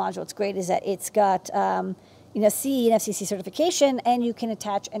antenna module. What's great is that it's got CE and FCC certification, and you can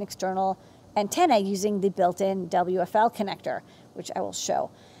attach an external antenna using the built-in WFL connector, which I will show.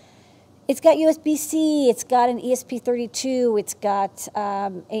 It's got USB-C, it's got an ESP32, it's got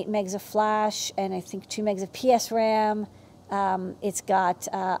 8 megs of flash, and I think 2 megs of PS RAM. It's got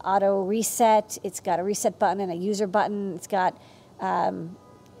auto reset, it's got a reset button and a user button, it's got a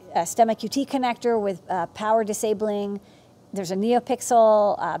STEMMA QT connector with power disabling. There's a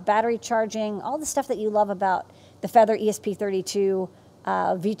NeoPixel, battery charging, all the stuff that you love about the Feather ESP32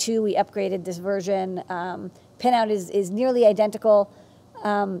 V2. We upgraded this version. Pinout is nearly identical,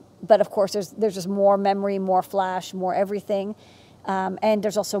 but of course there's just more memory, more flash, more everything. And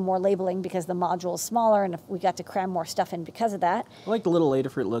there's also more labeling because the module is smaller, and we got to cram more stuff in because of that. I like the little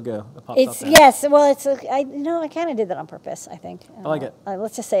Adafruit logo that pops up there. Yes, well, I kind of did that on purpose, I think. I like it.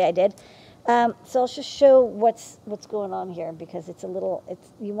 Let's just say I did. So I'll just show what's going on here because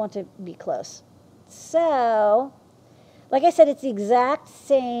you want to be close. So, like I said, it's the exact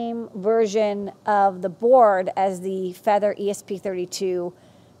same version of the board as the Feather ESP32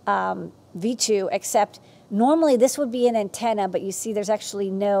 V2, except normally this would be an antenna, but you see there's actually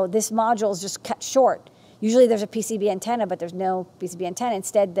this module is just cut short. Usually there's a PCB antenna, but there's no PCB antenna.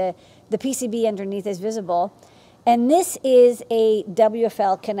 Instead, the PCB underneath is visible. And this is a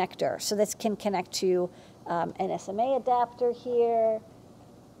WFL connector. So this can connect to an SMA adapter here,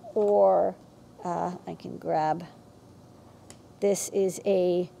 or I can grab, this is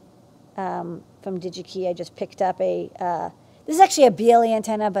from DigiKey. I just picked up this is actually a BLE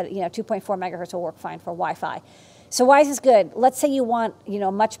antenna, but 2.4 megahertz will work fine for Wi-Fi. So why is this good? Let's say you want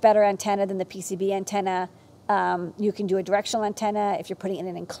a much better antenna than the PCB antenna. You can do a directional antenna if you're putting in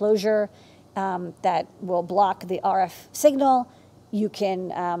an enclosure that will block the RF signal. You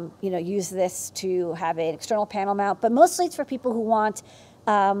can use this to have an external panel mount, but mostly it's for people who want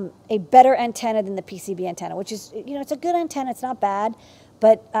a better antenna than the PCB antenna, which is it's a good antenna. It's not bad.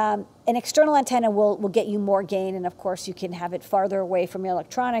 But an external antenna will get you more gain, and of course you can have it farther away from your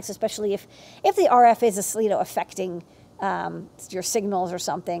electronics, especially if the RF is affecting your signals or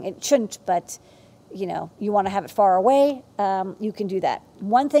something. It shouldn't, but you want to have it far away, you can do that.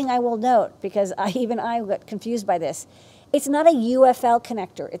 One thing I will note, because I got confused by this, it's not a UFL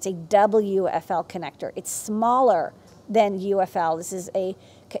connector, it's a WFL connector. It's smaller than UFL.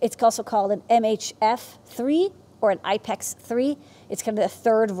 It's also called an MHF3 or an IPEX3. It's kind of the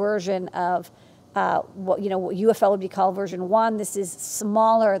third version of what UFL would be called version 1. This is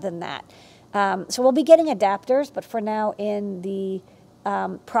smaller than that. So we'll be getting adapters, but for now in the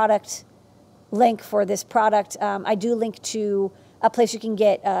product link for this product, I do link to a place you can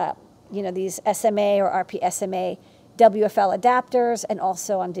get these SMA or RP-SMA WFL adapters, and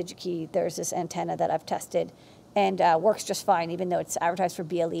also on DigiKey there's this antenna that I've tested and works just fine. Even though it's advertised for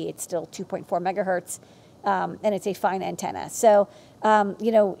BLE, it's still 2.4 megahertz. And it's a fine antenna. So,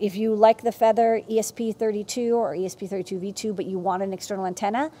 if you like the Feather ESP32 or ESP32 V2, but you want an external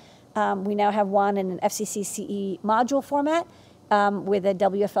antenna, we now have one in an FCC CE module format with a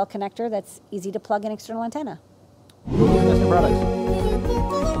WFL connector that's easy to plug an external antenna. New products.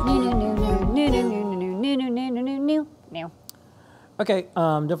 New. Okay,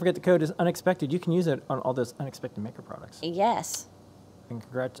 don't forget the code is unexpected. You can use it on all those Unexpected Maker products. Yes. And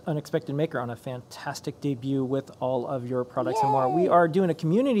congrats, Unexpected Maker, on a fantastic debut with all of your products and more. We are doing a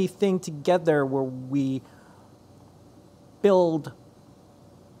community thing together where we build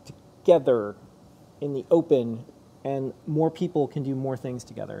together in the open, and more people can do more things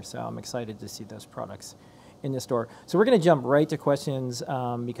together. So I'm excited to see those products in the store. So we're going to jump right to questions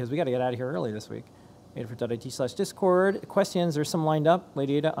because we got to get out of here early this week. Adafruit.it/Discord. Questions, there's some lined up.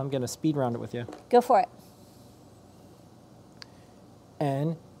 Lady Ada, I'm going to speed round it with you. Go for it.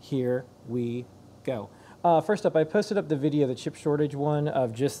 And here we go. First up, I posted up the video, the chip shortage one,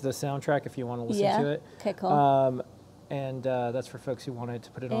 of just the soundtrack if you want to listen to it. Okay, cool. And that's for folks who wanted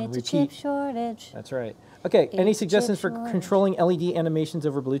to put it on It's repeat. a chip shortage. That's right. Okay, any It's a suggestions chip for shortage. controlling LED animations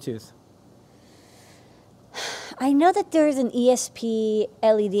over Bluetooth? I know that there's an ESP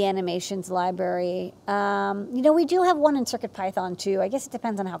LED animations library. We do have one in CircuitPython too. I guess it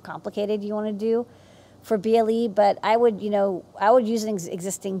depends on how complicated you want to do for BLE, but I would use an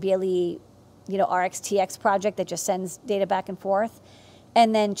existing BLE, RxTX project that just sends data back and forth,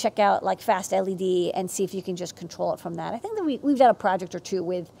 and then check out like Fast LED and see if you can just control it from that. I think that we've done a project or two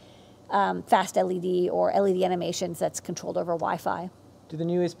with Fast LED or LED animations that's controlled over Wi-Fi. Do the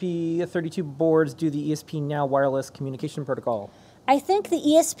new ESP32 boards do the ESP Now wireless communication protocol? I think the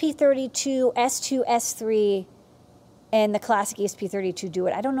ESP32, S2, S3, and the classic ESP32 do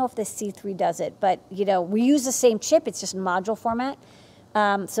it. I don't know if the C3 does it, but you know, we use the same chip. It's just in module format.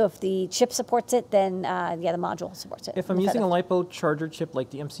 So if the chip supports it, then yeah, the module supports it. If I'm using a LiPo charger chip like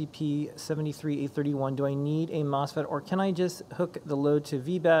the MCP73831, do I need a MOSFET, or can I just hook the load to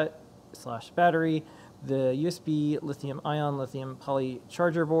VBAT/battery? The USB lithium-ion, lithium poly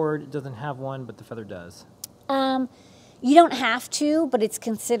charger board doesn't have one, but the Feather does. You don't have to, but it's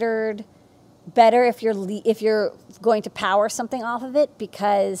considered better if you're going to power something off of it,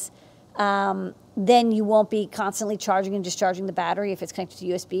 because then you won't be constantly charging and discharging the battery if it's connected to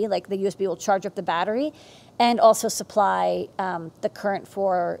USB. Like the USB will charge up the battery and also supply the current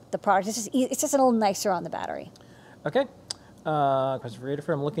for the product. It's just a little nicer on the battery. Okay. Question for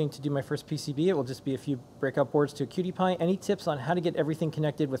Adafruit. I'm looking to do my first PCB. It will just be a few breakout boards to a QT Py. Any tips on how to get everything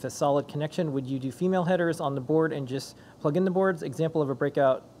connected with a solid connection? Would you do female headers on the board and just plug in the boards? Example of a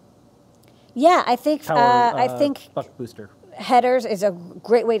breakout. Yeah, I think power, buck booster. Headers is a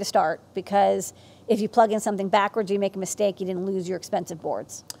great way to start, because if you plug in something backwards, you make a mistake, you didn't lose your expensive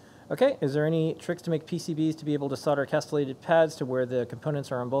boards. Okay, is there any tricks to make PCBs to be able to solder castellated pads to where the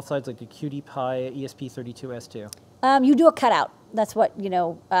components are on both sides, like the QT Py ESP32S2? You do a cutout. That's what, you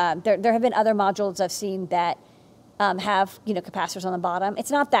know, there have been other modules I've seen that have, you know, capacitors on the bottom.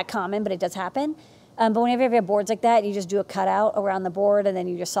 It's not that common, but it does happen. But whenever you have boards like that, you just do a cutout around the board, and then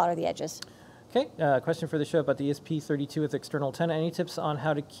you just solder the edges. Okay, question for the show about the ESP32 with external antenna. Any tips on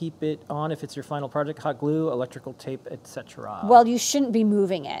how to keep it on if it's your final project? Hot glue, electrical tape, etc. Well, you shouldn't be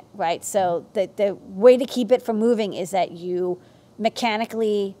moving it, right? So the way to keep it from moving is that you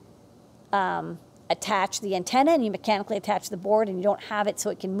mechanically attach the antenna, and you mechanically attach the board, and you don't have it so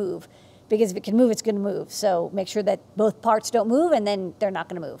it can move. Because if it can move, it's going to move. So make sure that both parts don't move, and then they're not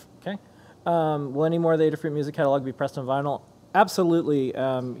going to move. Okay. Will any more of the Adafruit music catalog be pressed on vinyl? Absolutely.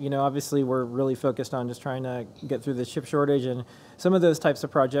 You know, obviously we're really focused on just trying to get through the chip shortage, and some of those types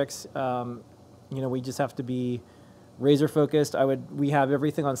of projects, you know, we just have to be razor focused. We have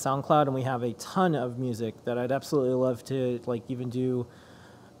everything on SoundCloud, and we have a ton of music that I'd absolutely love to, like, even do,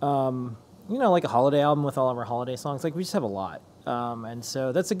 you know, like a holiday album with all of our holiday songs. Like, we just have a lot. And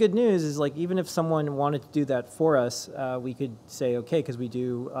so that's the good news, is like, even if someone wanted to do that for us, we could say, okay, because we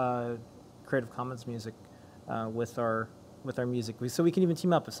do Creative Commons music with our music. So we can even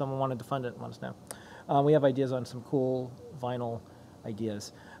team up if someone wanted to fund it and let us know. We have ideas on some cool vinyl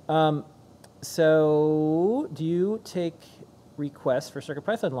ideas. So do you take requests for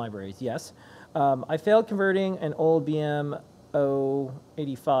CircuitPython libraries? Yes. I failed converting an old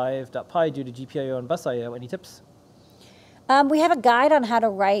BM085.py due to GPIO and bus IO. Any tips? We have a guide on how to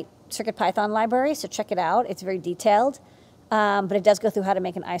write CircuitPython library, so check it out. It's very detailed, but it does go through how to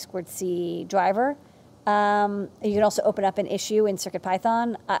make an I2C driver. You can also open up an issue in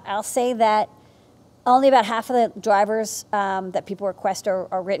CircuitPython. I'll say that only about half of the drivers that people request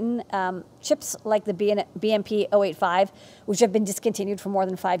are written. Chips like the BMP085, which have been discontinued for more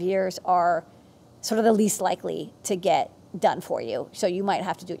than 5 years, are sort of the least likely to get done for you. So you might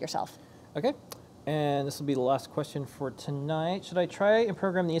have to do it yourself. Okay. And this will be the last question for tonight. Should I try and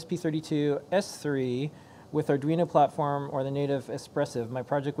program the ESP32S3 with Arduino platform or the native Espressive? My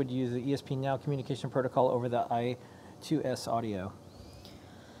project would use the ESP Now communication protocol over the I2S audio.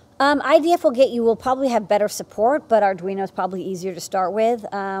 IDF will probably have better support, but Arduino is probably easier to start with.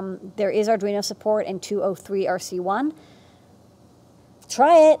 There is Arduino support in 203 RC1.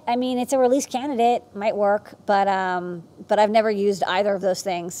 Try it. I mean, it's a release candidate, might work, but I've never used either of those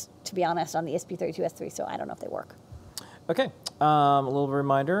things, to be honest, on the ESP32S3, so I don't know if they work. Okay, a little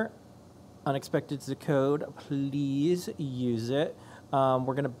reminder, Unexpected is the code, please use it. We're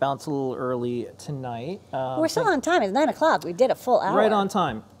going to bounce a little early tonight. We're still on time. It's 9 o'clock. We did a full hour. Right on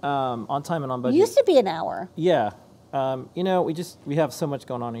time and on budget. It used to be an hour. Yeah. You know, we have so much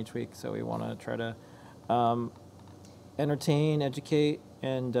going on each week, so we want to try to entertain, educate,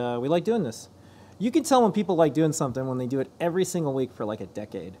 and we like doing this. You can tell when people like doing something when they do it every single week for like a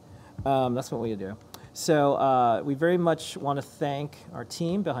decade. That's what we do. So we very much want to thank our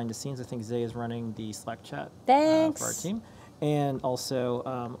team behind the scenes. I think Zay is running the Slack chat for our team. And also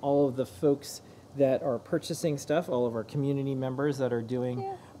all of the folks that are purchasing stuff, all of our community members that are doing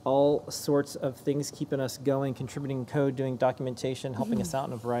all sorts of things, keeping us going, contributing code, doing documentation, helping us out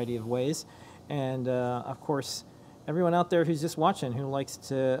in a variety of ways. And of course, everyone out there who's just watching, who likes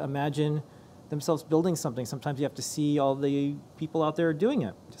to imagine themselves building something. Sometimes you have to see all the people out there doing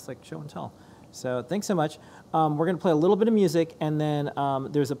it, just like show and tell. So thanks so much. We're going to play a little bit of music, and then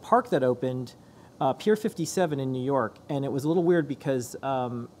there's a park that opened, Pier 57 in New York, and it was a little weird because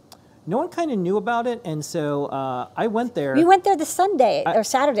no one kind of knew about it, and so I went there. We went there this Sunday or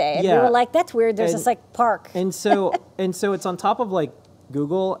Saturday, and we yeah. were like, "That's weird." There's this like park. And so it's on top of like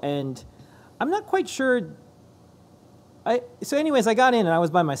Google, and I'm not quite sure. So anyways, I got in and I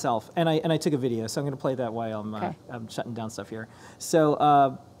was by myself, and I took a video. So I'm going to play that while I'm shutting down stuff here.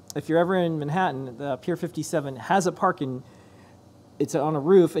 So if you're ever in Manhattan, the Pier 57 has a park, and it's on a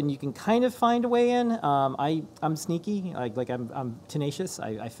roof, and you can kind of find a way in. I'm sneaky, I'm tenacious.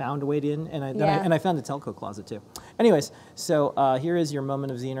 I found a way in, and I found a telco closet too. Anyways, so here is your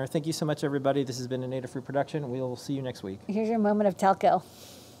moment of Zener. Thank you so much, everybody. This has been an Adafruit production. We'll see you next week. Here's your moment of telco.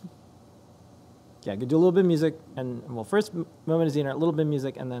 Yeah, go do a little bit of music, and well, first moment of Zener, a little bit of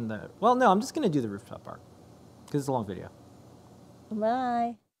music, and then I'm just going to do the rooftop part because it's a long video.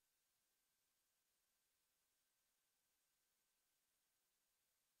 Bye.